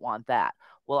 you don't want that.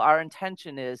 Well, our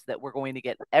intention is that we're going to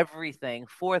get everything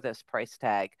for this price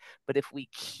tag. But if we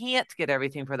can't get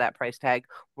everything for that price tag,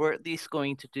 we're at least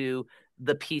going to do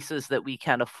the pieces that we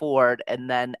can afford and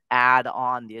then add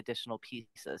on the additional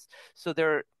pieces. So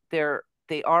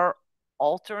they are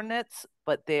alternates,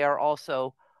 but they are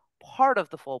also part of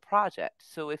the full project.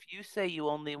 So if you say you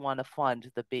only want to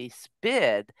fund the base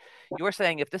bid, you're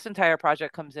saying if this entire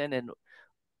project comes in and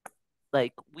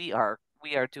like we are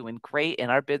doing great and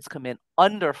our bids come in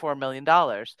under $4 million,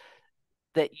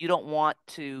 that you don't want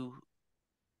to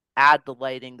add the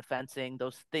lighting, the fencing,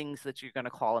 those things that you're going to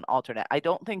call an alternate. I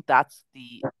don't think that's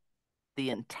the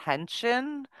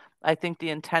intention. I think the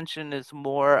intention is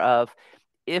more of,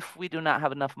 if we do not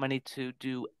have enough money to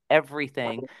do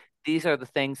everything, these are the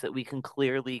things that we can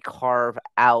clearly carve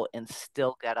out and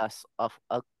still get us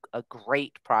a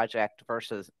great project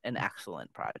versus an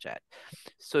excellent project.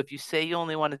 So if you say you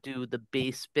only want to do the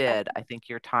base bid, I think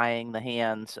you're tying the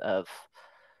hands of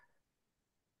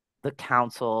the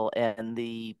council and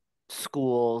the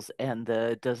schools and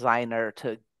the designer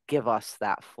to give us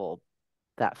that full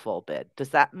bid. Does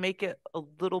that make it a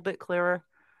little bit clearer?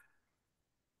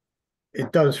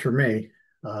 It does for me.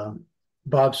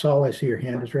 Bob Saul, I see your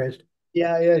hand is raised.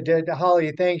 Yeah,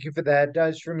 Holly, thank you for that. It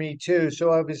does for me too.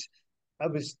 So I'm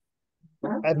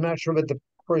not sure what the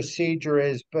procedure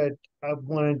is, but I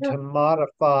wanted to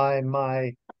modify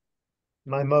my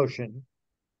motion,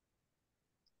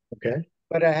 Okay.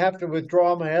 but I have to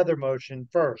withdraw my other motion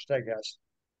first, I guess.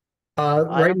 I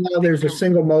Right don't now, think there's a you're-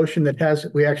 single motion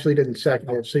that we actually didn't second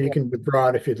it, so you can withdraw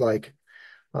it if you'd like.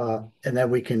 And then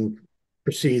we can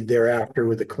proceed thereafter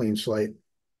with a clean slate.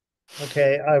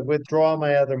 Okay, I withdraw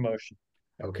my other motion.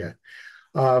 Okay.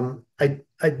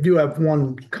 I do have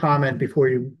one comment before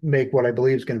you make what I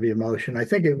believe is going to be a motion. I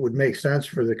think it would make sense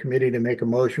for the committee to make a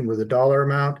motion with a dollar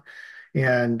amount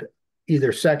and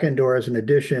either second or as an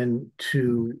addition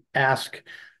to ask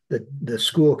the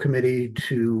school committee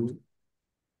to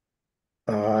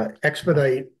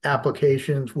expedite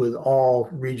applications with all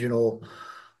regional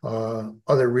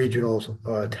other regional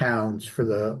towns for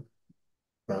the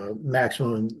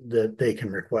maximum that they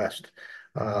can request.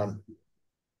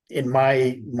 In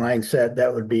my mindset,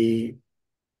 that would be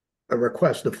a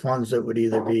request of funds that would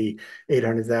either be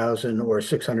 800,000 or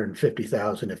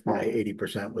 650,000 if my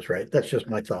 80% was right. That's just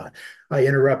my thought. I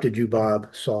interrupted you,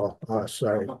 Bob, Saul.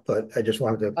 Sorry, but I just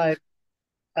wanted to.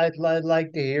 I'd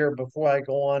like to hear before I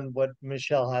go on what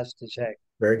Michelle has to say.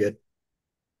 Very good.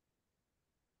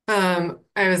 I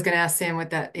was gonna ask Sam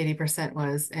what that 80%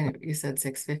 was, and you said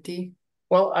 650.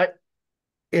 Well,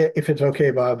 if it's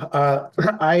okay, Bob,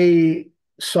 I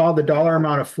saw the dollar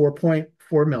amount of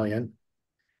 4.4 million.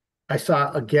 I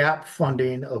saw a gap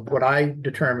funding of what I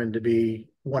determined to be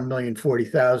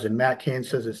 1,040,000. Matt Kane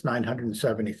says it's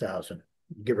 970,000,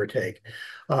 give or take.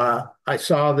 I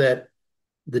saw that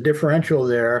the differential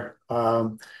there,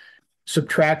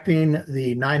 subtracting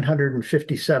the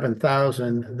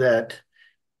 957,000 that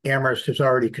Amherst has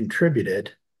already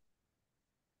contributed.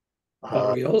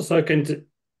 We also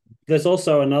there's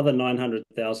also another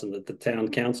 900,000 that the town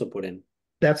council put in.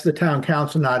 That's the town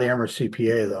council, not Amherst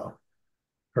CPA, though.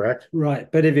 Correct?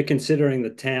 Right, but if you're considering the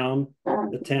town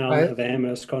Right. of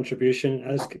Amherst contribution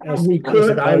as We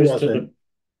could, I opposed to wasn't.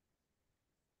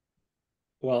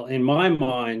 well, in my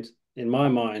mind,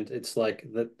 it's like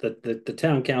the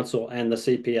town council and the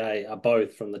CPA are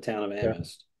both from the town of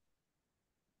Amherst.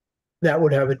 That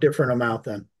would have a different amount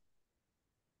then,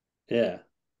 Yeah.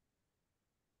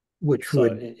 which So,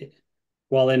 would,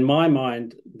 well, in my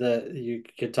mind, you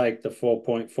could take the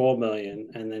 4.4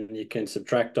 million and then you can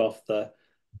subtract off the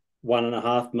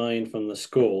 1.5 million from the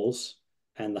schools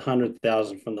and the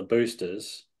 100,000 from the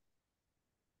boosters,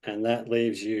 and that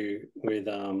leaves you with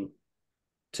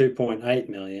 2.8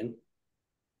 million,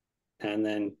 and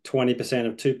then 20%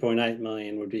 of 2.8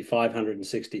 million would be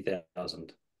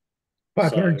 560,000.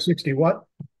 560 what?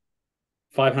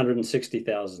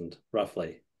 560,000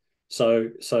 roughly. So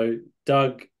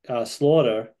Doug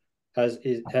Slaughter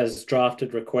has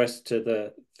drafted requests to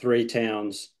the three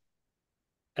towns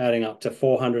adding up to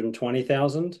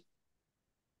 420,000,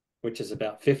 which is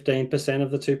about 15%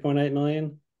 of the 2.8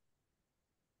 million.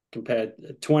 Compared,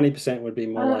 20% would be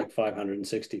more like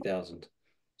 560,000.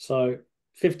 So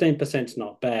 15% is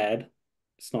not bad.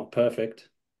 It's not perfect.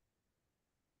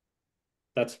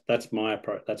 That's my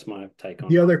approach. That's my take on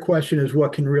The it. other question is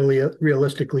what can really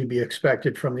realistically be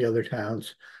expected from the other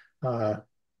towns?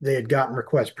 They had gotten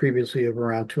requests previously of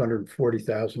around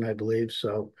 240,000, I believe.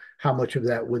 So how much of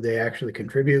that would they actually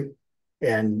contribute?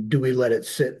 And do we let it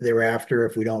sit thereafter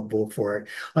if we don't vote for it?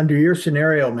 Under your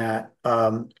scenario, Matt,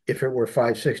 if it were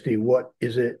 560, what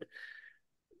is it?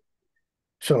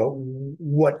 So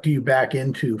what do you back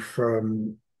into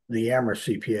from the Amherst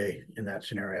CPA in that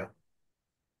scenario?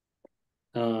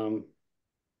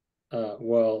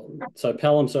 Well, so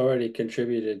Pelham's already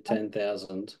contributed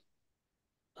 10,000.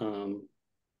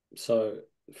 So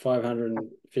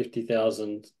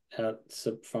 550,000 out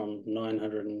from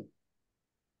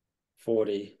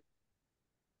 940,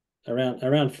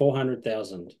 around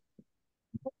 400,000.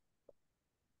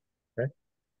 Okay.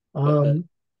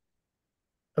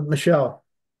 Michelle.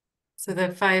 So the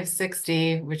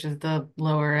 560, which is the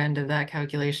lower end of that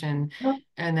calculation,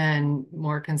 and then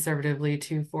more conservatively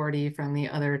 240 from the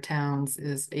other towns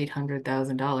is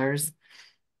 $800,000.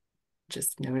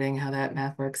 Just noting how that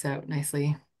math works out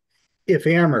nicely. If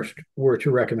Amherst were to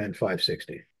recommend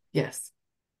 560. Yes.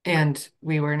 And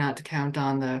we were not to count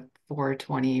on the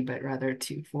 420, but rather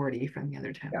 240 from the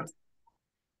other towns.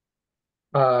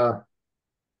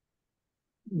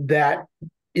 That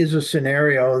is a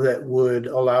scenario that would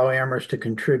allow Amherst to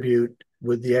contribute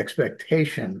with the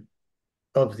expectation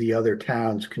of the other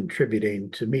towns contributing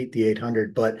to meet the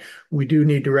 800. But we do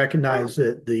need to recognize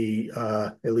that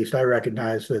at least I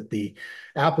recognize that the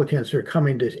applicants are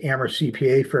coming to Amherst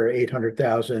CPA for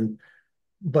 800,000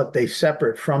 but they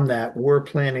separate from that, we're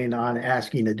planning on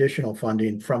asking additional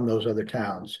funding from those other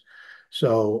towns.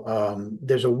 So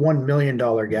there's a $1 million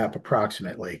gap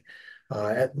approximately,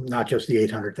 not just the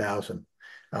 800,000.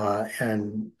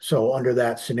 And so under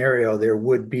that scenario, there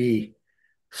would be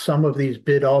some of these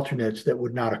bid alternates that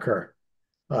would not occur,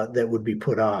 that would be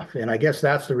put off. And I guess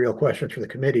that's the real question for the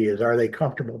committee is, are they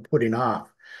comfortable putting off?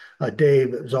 Dave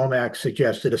Zomack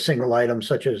suggested a single item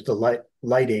such as the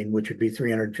lighting, which would be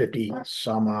 $350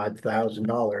 some odd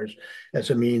thousand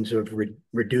as a means of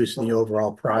reducing the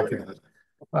overall project.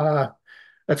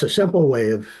 That's a simple way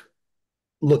of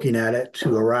looking at it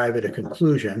to arrive at a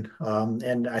conclusion.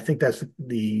 And I think that's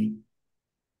the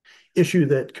issue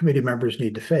that committee members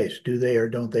need to face. Do they or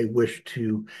don't they wish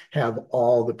to have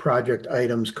all the project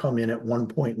items come in at one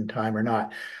point in time or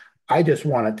not? I just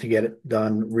want it to get it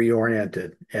done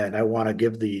reoriented, and I want to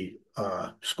give the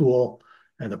school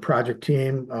and the project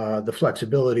team the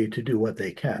flexibility to do what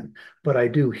they can. But I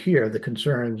do hear the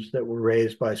concerns that were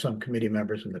raised by some committee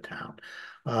members in the town.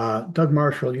 Doug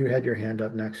Marshall, you had your hand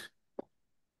up next.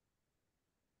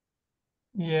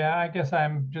 Yeah, I guess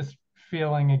I'm just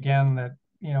feeling again that,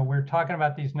 you know, we're talking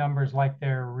about these numbers like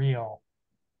they're real.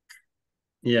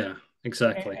 Yeah,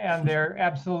 exactly. And they're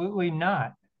absolutely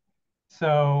not.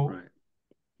 So, Right.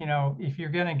 you know, if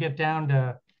you're going to get down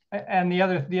to, and the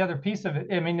other piece of it,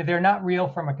 I mean, they're not real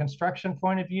from a construction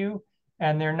point of view,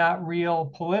 and they're not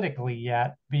real politically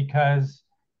yet because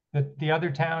the other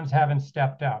towns haven't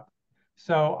stepped up.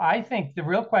 So I think the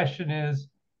real question is,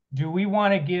 do we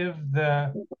want to give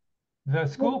the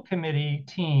school committee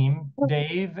team,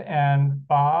 Dave and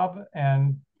Bob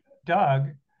and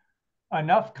Doug,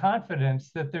 enough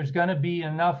confidence that there's going to be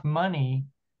enough money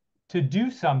to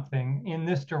do something in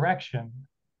this direction,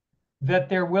 that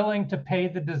they're willing to pay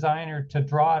the designer to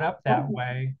draw it up that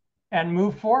way and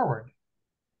move forward?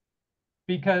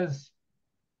 Because,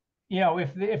 you know,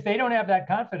 if they don't have that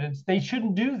confidence, they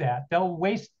shouldn't do that. They'll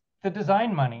waste the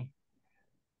design money.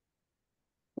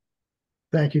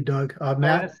 Thank you, Doug.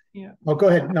 Matt? You know, oh, go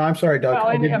ahead. No, I'm sorry, Doug. well,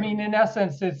 I mean, in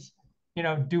essence, it's, you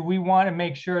know, do we want to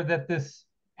make sure that this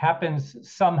happens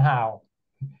somehow,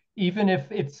 even if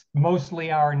it's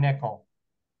mostly our nickel?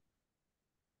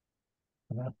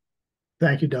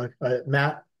 Thank you, Doug.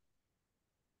 Matt?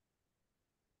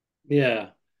 Yeah,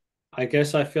 I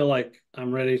guess I feel like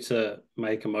I'm ready to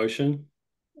make a motion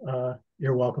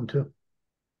You're welcome to.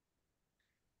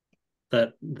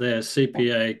 that the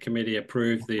CPA committee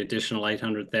approved the additional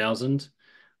 800,000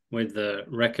 with the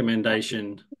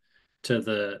recommendation to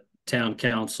the town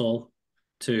council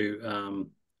to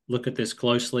look at this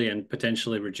closely and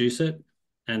potentially reduce it,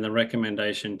 and the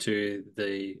recommendation to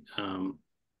the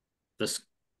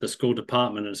school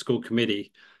department and school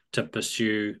committee to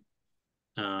pursue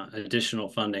additional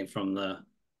funding from the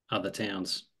other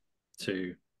towns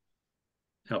to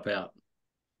help out.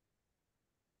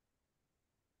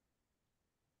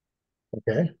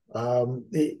 Okay.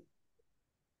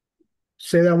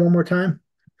 Say that one more time.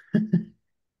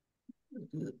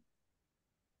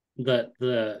 That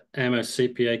the Amherst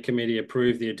CPA committee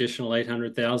approved the additional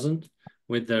 800,000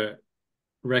 with the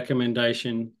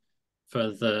recommendation for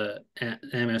the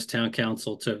Amherst Town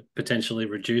Council to potentially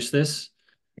reduce this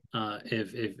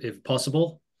if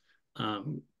possible,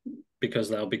 because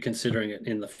they'll be considering it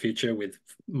in the future with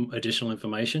additional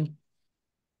information.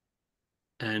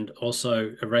 And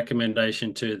also a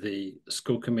recommendation to the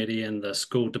school committee and the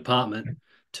school department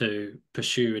to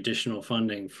pursue additional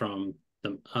funding from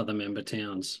the other member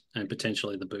towns and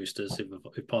potentially the boosters,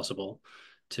 if possible,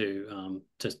 to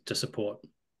support.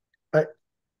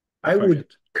 I would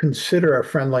consider a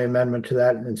friendly amendment to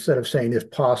that instead of saying if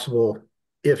possible,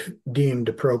 if deemed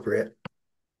appropriate.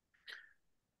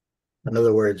 In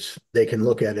other words, they can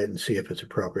look at it and see if it's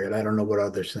appropriate. I don't know what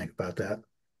others think about that.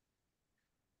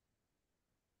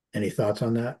 Any thoughts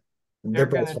on that? They're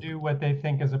going to do what they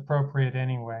think is appropriate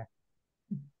anyway.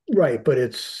 Right, but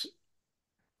it's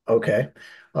okay.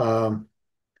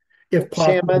 If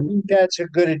possible, Sam, I think that's a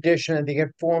good addition. I think it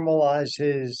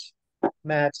formalizes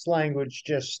Matt's language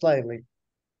just slightly.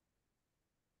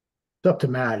 It's up to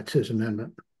Matt. It's his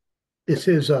amendment. It's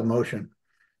his motion.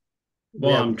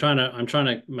 Well, I'm trying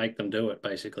to make them do it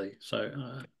basically.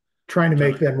 So trying to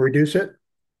make them reduce it.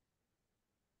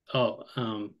 Oh,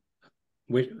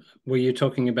 were you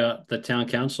talking about the town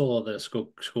council or the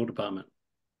school department?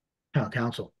 Town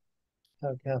council.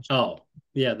 Town council. Oh,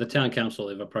 yeah, the town council,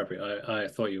 if appropriate. I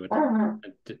thought you would.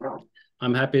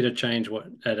 I'm happy to change what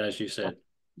as you said.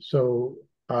 So,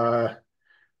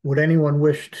 would anyone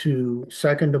wish to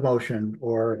second a motion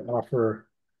or offer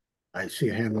I see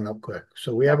a hand went up quick.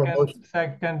 So we have a motion.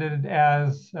 Seconded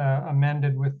as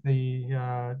amended with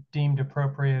the deemed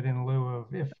appropriate in lieu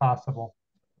of if possible.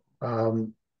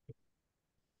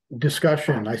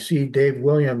 Discussion. I see Dave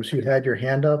Williams, you had your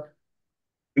hand up.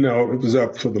 No, it was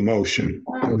up for the motion.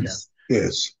 Okay.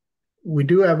 Yes. We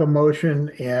do have a motion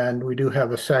and we do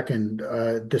have a second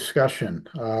discussion.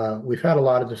 We've had a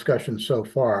lot of discussion so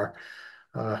far.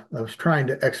 I was trying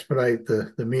to expedite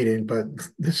the meeting, but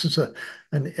this is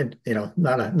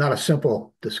not a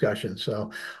simple discussion.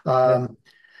 So,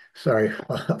 sorry.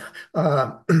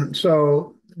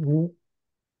 So,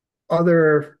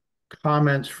 other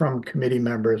comments from committee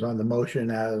members on the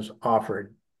motion as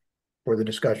offered for the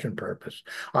discussion purpose.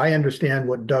 I understand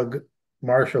what Doug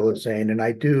Marshall is saying, and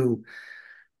I do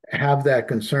have that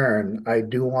concern. I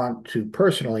do want to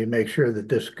personally make sure that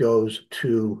this goes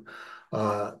to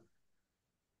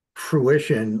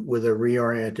fruition with a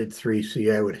reoriented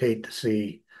 3C. I would hate to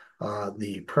see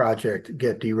the project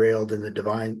get derailed in the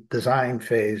design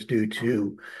phase due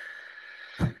to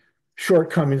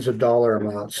shortcomings of dollar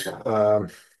amounts.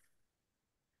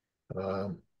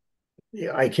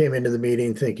 Yeah, I came into the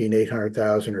meeting thinking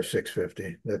 800,000 or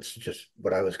 650. That's just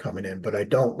what I was coming in, but I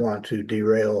don't want to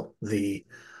derail the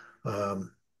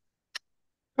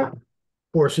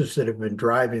forces that have been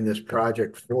driving this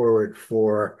project forward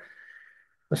for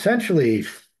essentially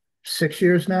 6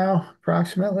 years now,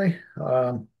 approximately.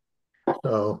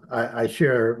 So I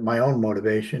share my own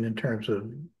motivation in terms of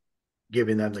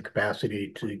giving them the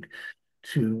capacity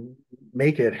to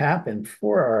make it happen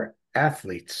for our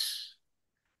athletes,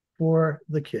 for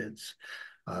the kids,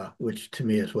 which to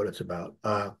me is what it's about.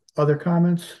 Other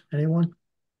comments, anyone?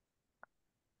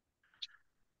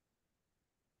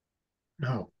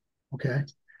 No. Okay.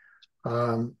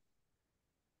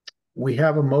 We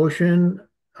have a motion.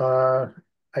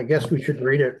 I guess we should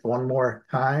read it one more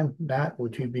time. Matt,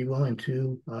 would you be willing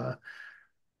to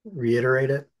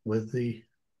reiterate it with the?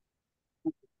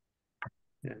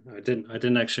 Yeah, I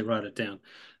didn't actually write it down,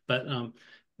 but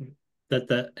that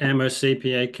the Amherst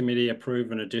CPA committee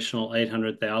approve an additional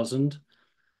 800,000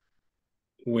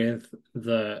 with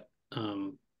the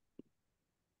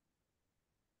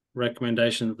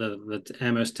recommendation that the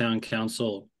Amherst Town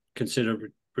Council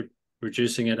consider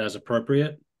reducing it as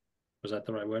appropriate. Was that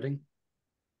the right wording?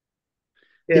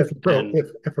 If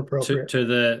appropriate. To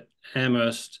the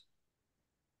Amherst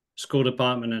School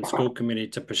Department and School Committee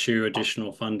to pursue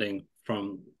additional funding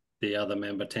from the other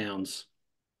member towns.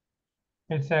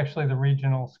 It's actually the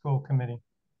regional school committee.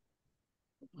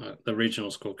 The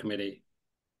regional school committee.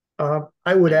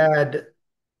 I would add,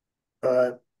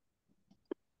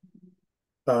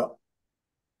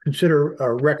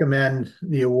 recommend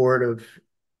the award of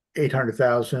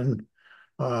 800,000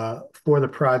 for the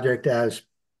project as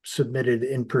submitted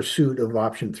in pursuit of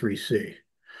option 3C,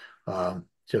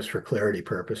 just for clarity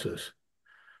purposes.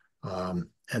 And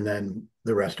then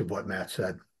the rest of what Matt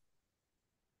said.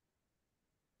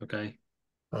 Okay.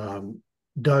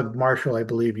 Doug Marshall, I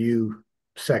believe you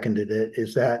seconded it.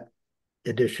 Is that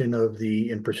addition of the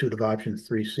in pursuit of option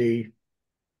 3C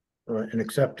an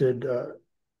accepted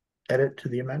edit to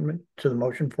the amendment, to the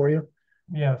motion for you?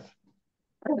 Yes.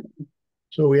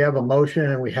 So we have a motion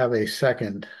and we have a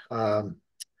second.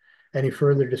 Any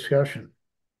further discussion?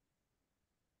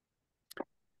 I'd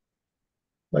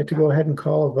like to go ahead and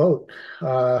call a vote.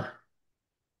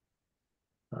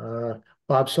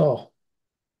 Bob Saul.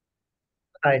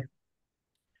 Aye.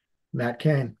 Matt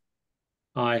Kane.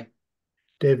 Aye.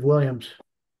 Dave Williams.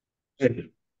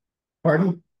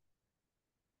 Pardon?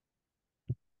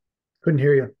 Couldn't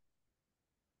hear you.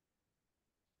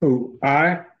 Oh,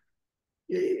 aye?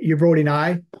 You're voting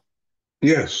aye?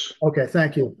 Yes. Okay,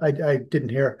 thank you. I didn't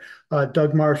hear.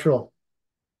 Doug Marshall.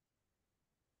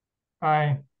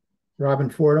 Aye. Robin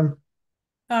Fordham.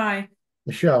 Aye.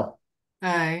 Michelle.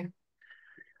 Aye.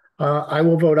 I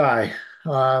will vote aye.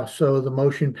 So the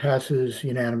motion passes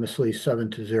unanimously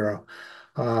 7-0.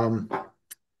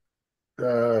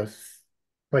 I'd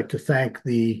like to thank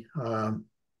the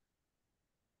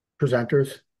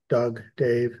presenters, Doug,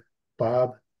 Dave,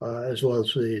 Bob, as well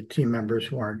as the team members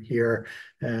who aren't here.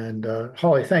 And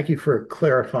Holly, thank you for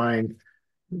clarifying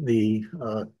the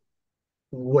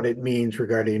what it means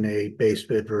regarding a base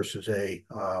bid versus a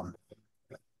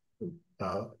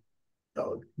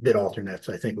bid alternates.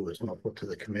 I think it was helpful to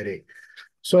the committee.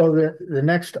 So the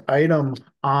next item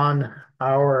on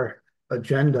our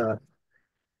agenda,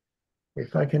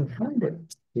 if I can find it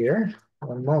here,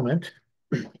 one moment,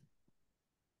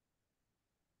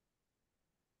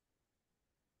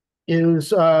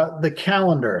 is the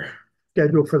calendar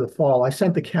schedule for the fall. I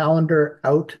sent the calendar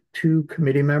out to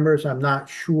committee members. I'm not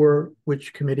sure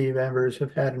which committee members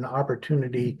have had an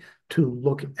opportunity to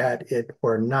look at it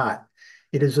or not.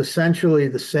 It is essentially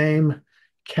the same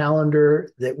calendar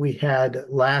that we had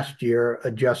last year,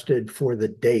 adjusted for the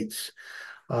dates.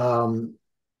 Holly,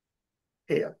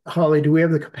 do we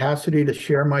have the capacity to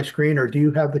share my screen, or do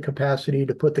you have the capacity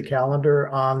to put the calendar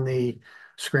on the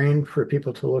screen for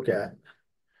people to look at?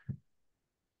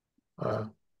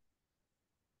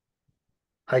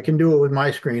 I can do it with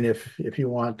my screen if you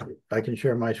want. I can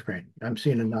share my screen. I'm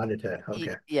seeing a nodded head.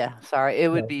 Okay. Yeah, sorry. It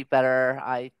would No. be better.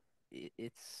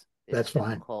 It's That's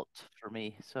fine. difficult for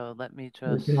me. So let me We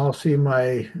just can all see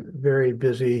my very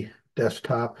busy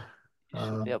desktop.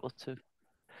 should be able to.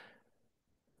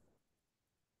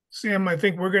 Sam, I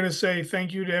think we're going to say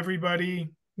thank you to everybody.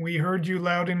 We heard you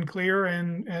loud and clear,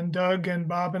 and Doug and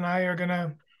Bob and I are going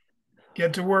to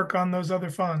get to work on those other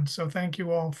funds. So thank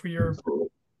you all for your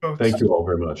votes. Thank you all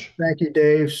very much. Thank you,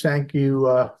 Dave. Thank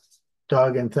you,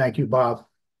 Doug, and thank you, Bob.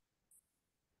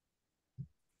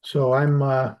 So I'm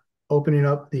opening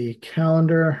up the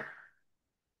calendar,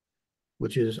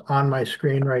 which is on my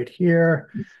screen right here.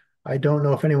 I don't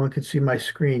know if anyone can see my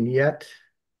screen yet.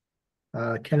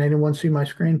 Can anyone see my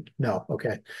screen? No.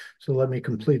 Okay. So let me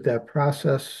complete that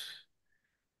process.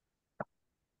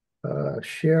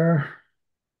 Share.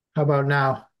 How about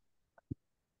now?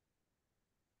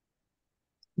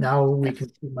 Now we can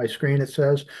see my screen, it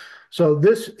says. So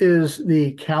this is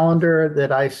the calendar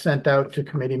that I sent out to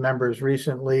committee members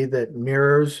recently that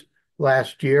mirrors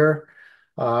last year.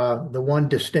 The one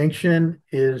distinction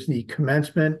is the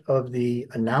commencement of the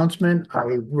announcement.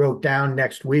 I wrote down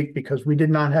next week because we did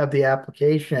not have the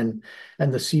application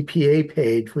and the CPA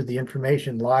page with the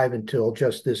information live until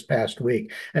just this past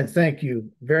week. And thank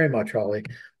you very much, Holly,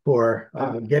 for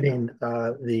getting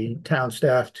the town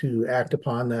staff to act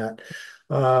upon that.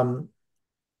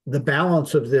 The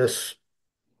balance of this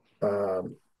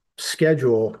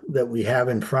schedule that we have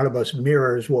in front of us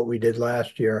mirrors what we did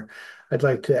last year. I'd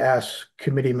like to ask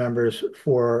committee members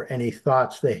for any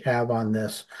thoughts they have on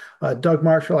this. Doug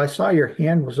Marshall, I saw your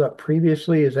hand was up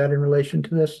previously. Is that in relation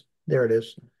to this? There it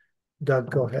is. Doug,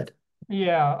 go ahead.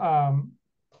 Yeah,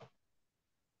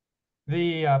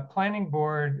 the planning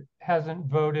board hasn't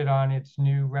voted on its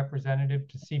new representative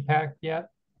to CPAC yet.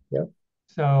 Yep.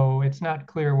 So it's not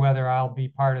clear whether I'll be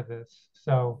part of this.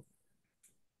 So,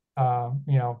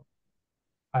 you know,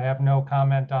 I have no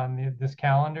comment on this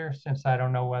calendar since I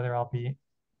don't know whether I'll be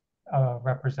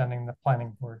representing the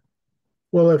planning board.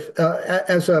 Well, if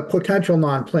as a potential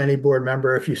non-planning board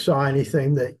member, if you saw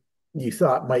anything that you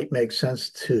thought might make sense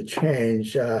to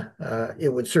change,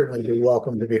 it would certainly be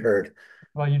welcome to be heard.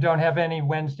 Well, you don't have any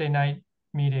Wednesday night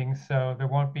meetings, so there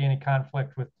won't be any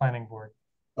conflict with planning board.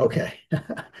 Okay.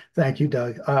 Thank you,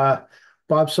 Doug.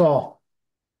 Bob Saul.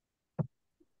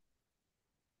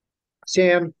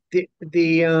 Sam,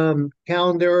 the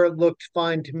calendar looked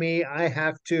fine to me. I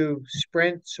have to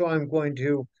sprint, so I'm going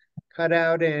to cut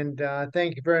out. And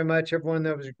thank you very much, everyone.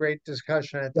 That was a great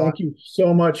discussion, I thought. Thank you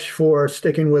so much for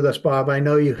sticking with us, Bob. I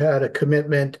know you had a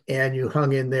commitment and you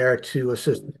hung in there to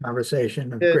assist the conversation.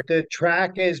 The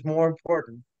track is more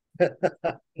important.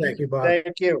 Thank you, Bob.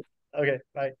 Thank you. Okay,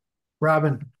 bye.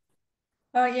 Robin.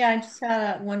 Oh, yeah, I just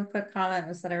had one quick comment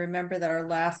was that I remember that our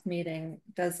last meeting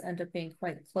does end up being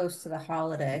quite close to the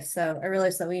holiday. So I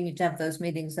realize that we need to have those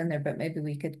meetings in there, but maybe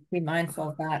we could be mindful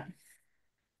of that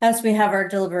as we have our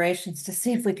deliberations to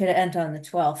see if we could end on the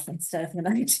 12th instead of the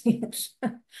 19th.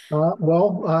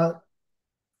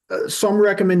 Some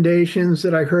recommendations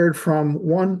that I heard from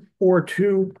one or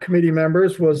two committee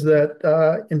members was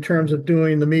that in terms of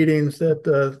doing the meetings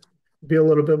that be a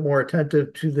little bit more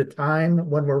attentive to the time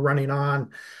when we're running on.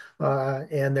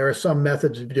 And there are some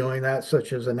methods of doing that,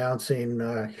 such as announcing,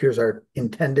 here's our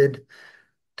intended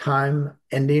time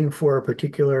ending for a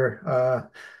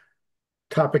particular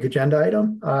topic agenda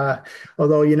item.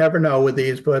 Although you never know with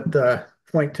these, but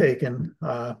point taken,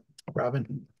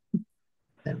 Robin,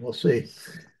 and we'll see.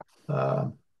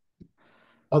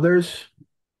 Others?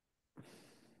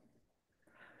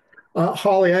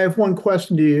 Holly, I have one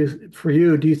question for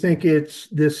you. Do you think it's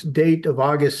this date of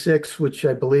August 6th, which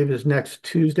I believe is next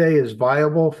Tuesday, is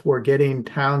viable for getting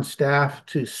town staff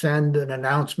to send an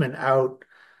announcement out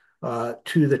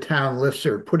to the town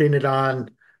listserv, putting it on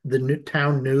the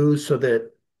town news so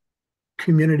that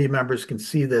community members can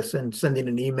see this and sending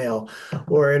an email,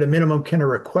 or at a minimum, can a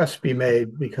request be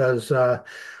made? Because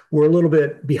we're a little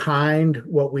bit behind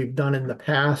what we've done in the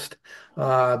past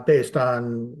based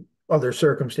on other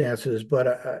circumstances,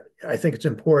 but I think it's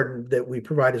important that we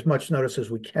provide as much notice as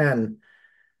we can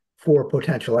for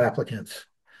potential applicants.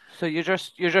 So you're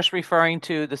just referring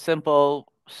to the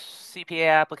simple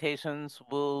CPA applications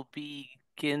will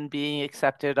begin being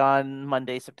accepted on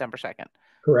Monday, September 2nd.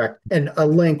 Correct. And a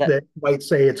link That- that might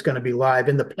say it's going to be live.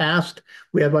 In the past,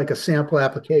 we had like a sample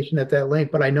application at that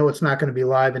link, but I know it's not going to be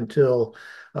live until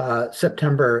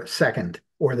September 2nd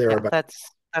or Yeah,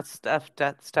 thereabouts. that's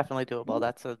definitely doable.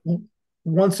 That's a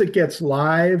Once it gets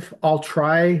live, I'll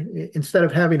try, instead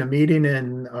of having a meeting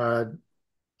in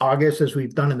August, as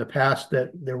we've done in the past, that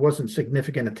there wasn't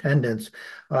significant attendance,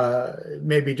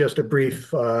 maybe just a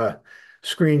brief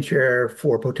screen share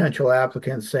for potential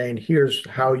applicants saying, here's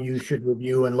how you should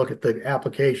review and look at the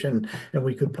application, and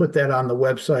we could put that on the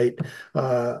website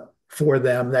for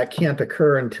them. That can't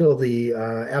occur until the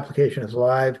application is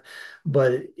live,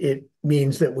 but it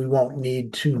means that we won't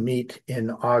need to meet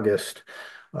in August.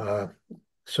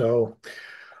 So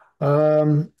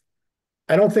I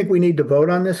don't think we need to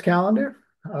vote on this calendar.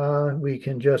 We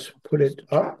can just put it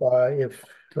up if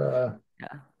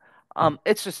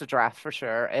it's just a draft for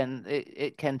sure, and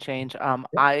it can change.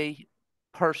 I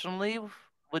personally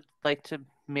would like to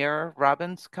mirror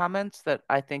Robin's comments that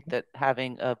I think that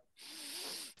having a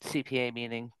CPA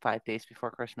meeting 5 days before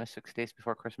Christmas, 6 days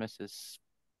before Christmas is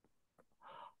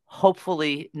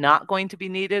hopefully not going to be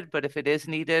needed, but if it is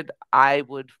needed, I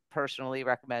would personally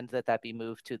recommend that be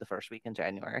moved to the first week in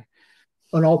January.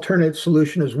 An alternate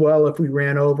solution as well, if we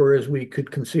ran over, is we could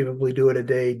conceivably do it a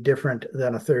day different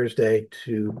than a Thursday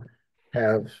to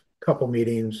have a couple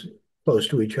meetings close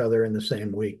to each other in the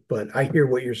same week. But I hear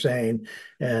what you're saying,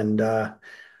 and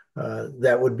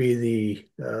that would be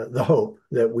the hope,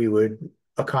 that we would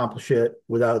accomplish it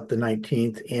without the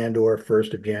 19th and or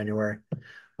 1st of January,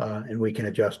 and we can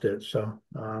adjust it. So,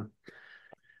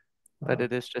 but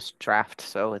it is just draft,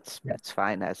 so it's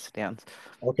fine as stands.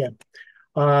 Okay.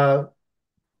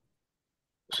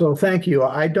 So thank you.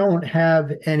 I don't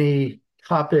have any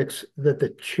topics that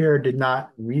the chair did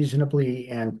not reasonably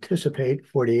anticipate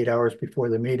 48 hours before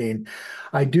the meeting.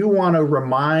 I do want to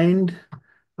remind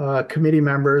committee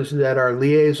members that our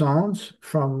liaisons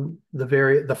from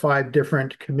the 5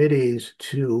 different committees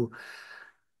to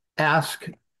ask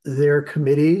their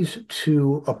committees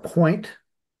to appoint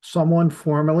someone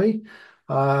formally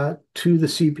to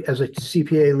the as a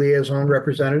CPA liaison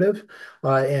representative,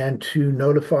 and to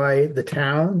notify the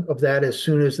town of that as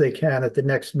soon as they can at the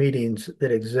next meetings that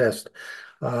exist.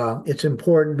 It's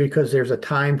important because there's a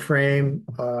time frame.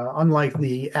 Unlike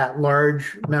the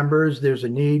at-large members, there's a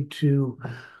need to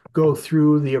go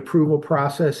through the approval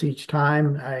process each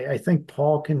time. I think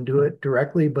Paul can do it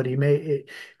directly, but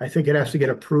I think it has to get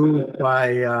approved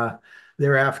by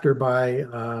thereafter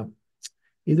by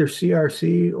either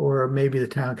CRC or maybe the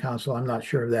town council. I'm not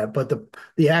sure of that, but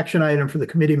the action item for the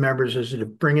committee members is to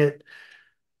bring it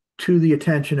to the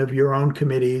attention of your own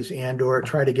committees and or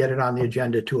try to get it on the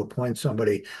agenda to appoint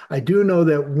somebody. I do know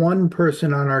that one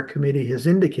person on our committee has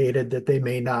indicated that they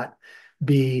may not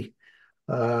be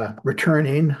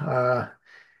returning.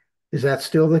 Is that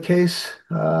still the case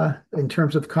in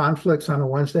terms of conflicts on a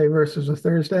Wednesday versus a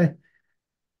Thursday?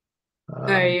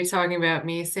 Are you talking about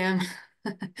me, Sam?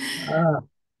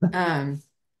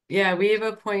 Yeah, we've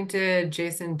appointed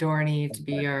Jason Dorney to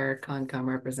be our Concom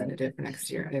representative for next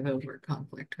year. I have over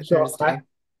conflict with Thursday.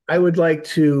 I would like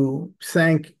to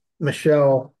thank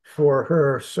Michelle for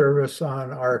her service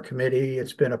on our committee.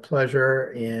 It's been a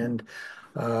pleasure, and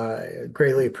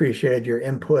greatly appreciated your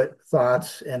input,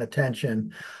 thoughts, and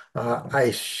attention.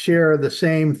 I share the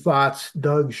same thoughts,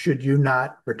 Doug, should you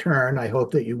not return. I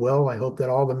hope that you will. I hope that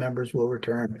all the members will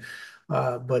return.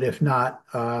 But if not,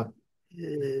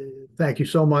 thank you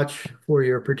so much for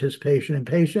your participation and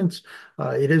patience.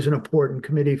 It is an important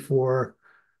committee for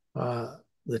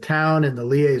the town, and the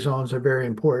liaisons are very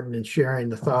important in sharing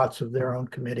the thoughts of their own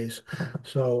committees.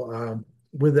 So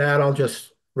with that, I'll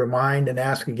just remind and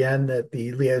ask again that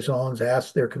the liaisons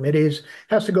ask their committees,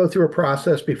 has to go through a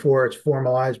process before it's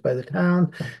formalized by the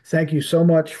town. Thank you so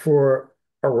much for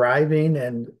arriving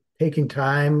and taking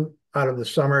time out of the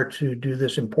summer to do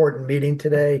this important meeting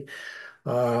today.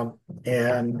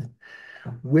 And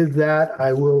with that,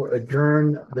 I will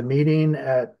adjourn the meeting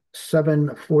at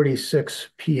 7:46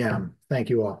 p.m. Thank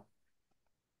you all.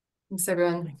 Thanks,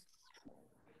 everyone.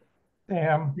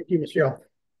 Sam, Thank you, Michelle.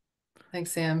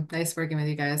 Thanks, Sam. Nice working with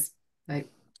you guys. Bye.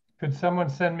 could someone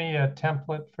send me a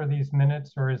template for these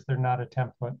minutes, or is there not a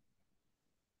template?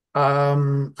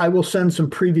 I will send some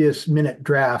previous minute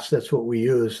drafts. That's what we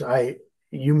use.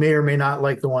 You may or may not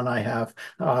like the one I have.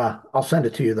 I'll send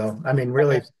it to you though. I mean,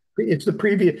 really, it's the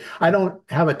previous. I don't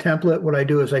have a template. What I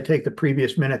do is I take the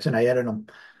previous minutes and I edit them.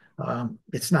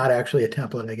 It's not actually a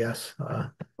template, I guess.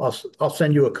 I'll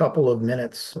send you a couple of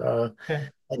minutes,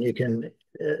 and you can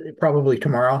probably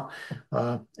tomorrow,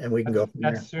 and we can go from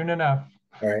there. That's soon enough.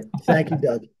 All right. Thank you,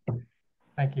 Doug.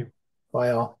 Thank you.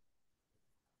 Bye all.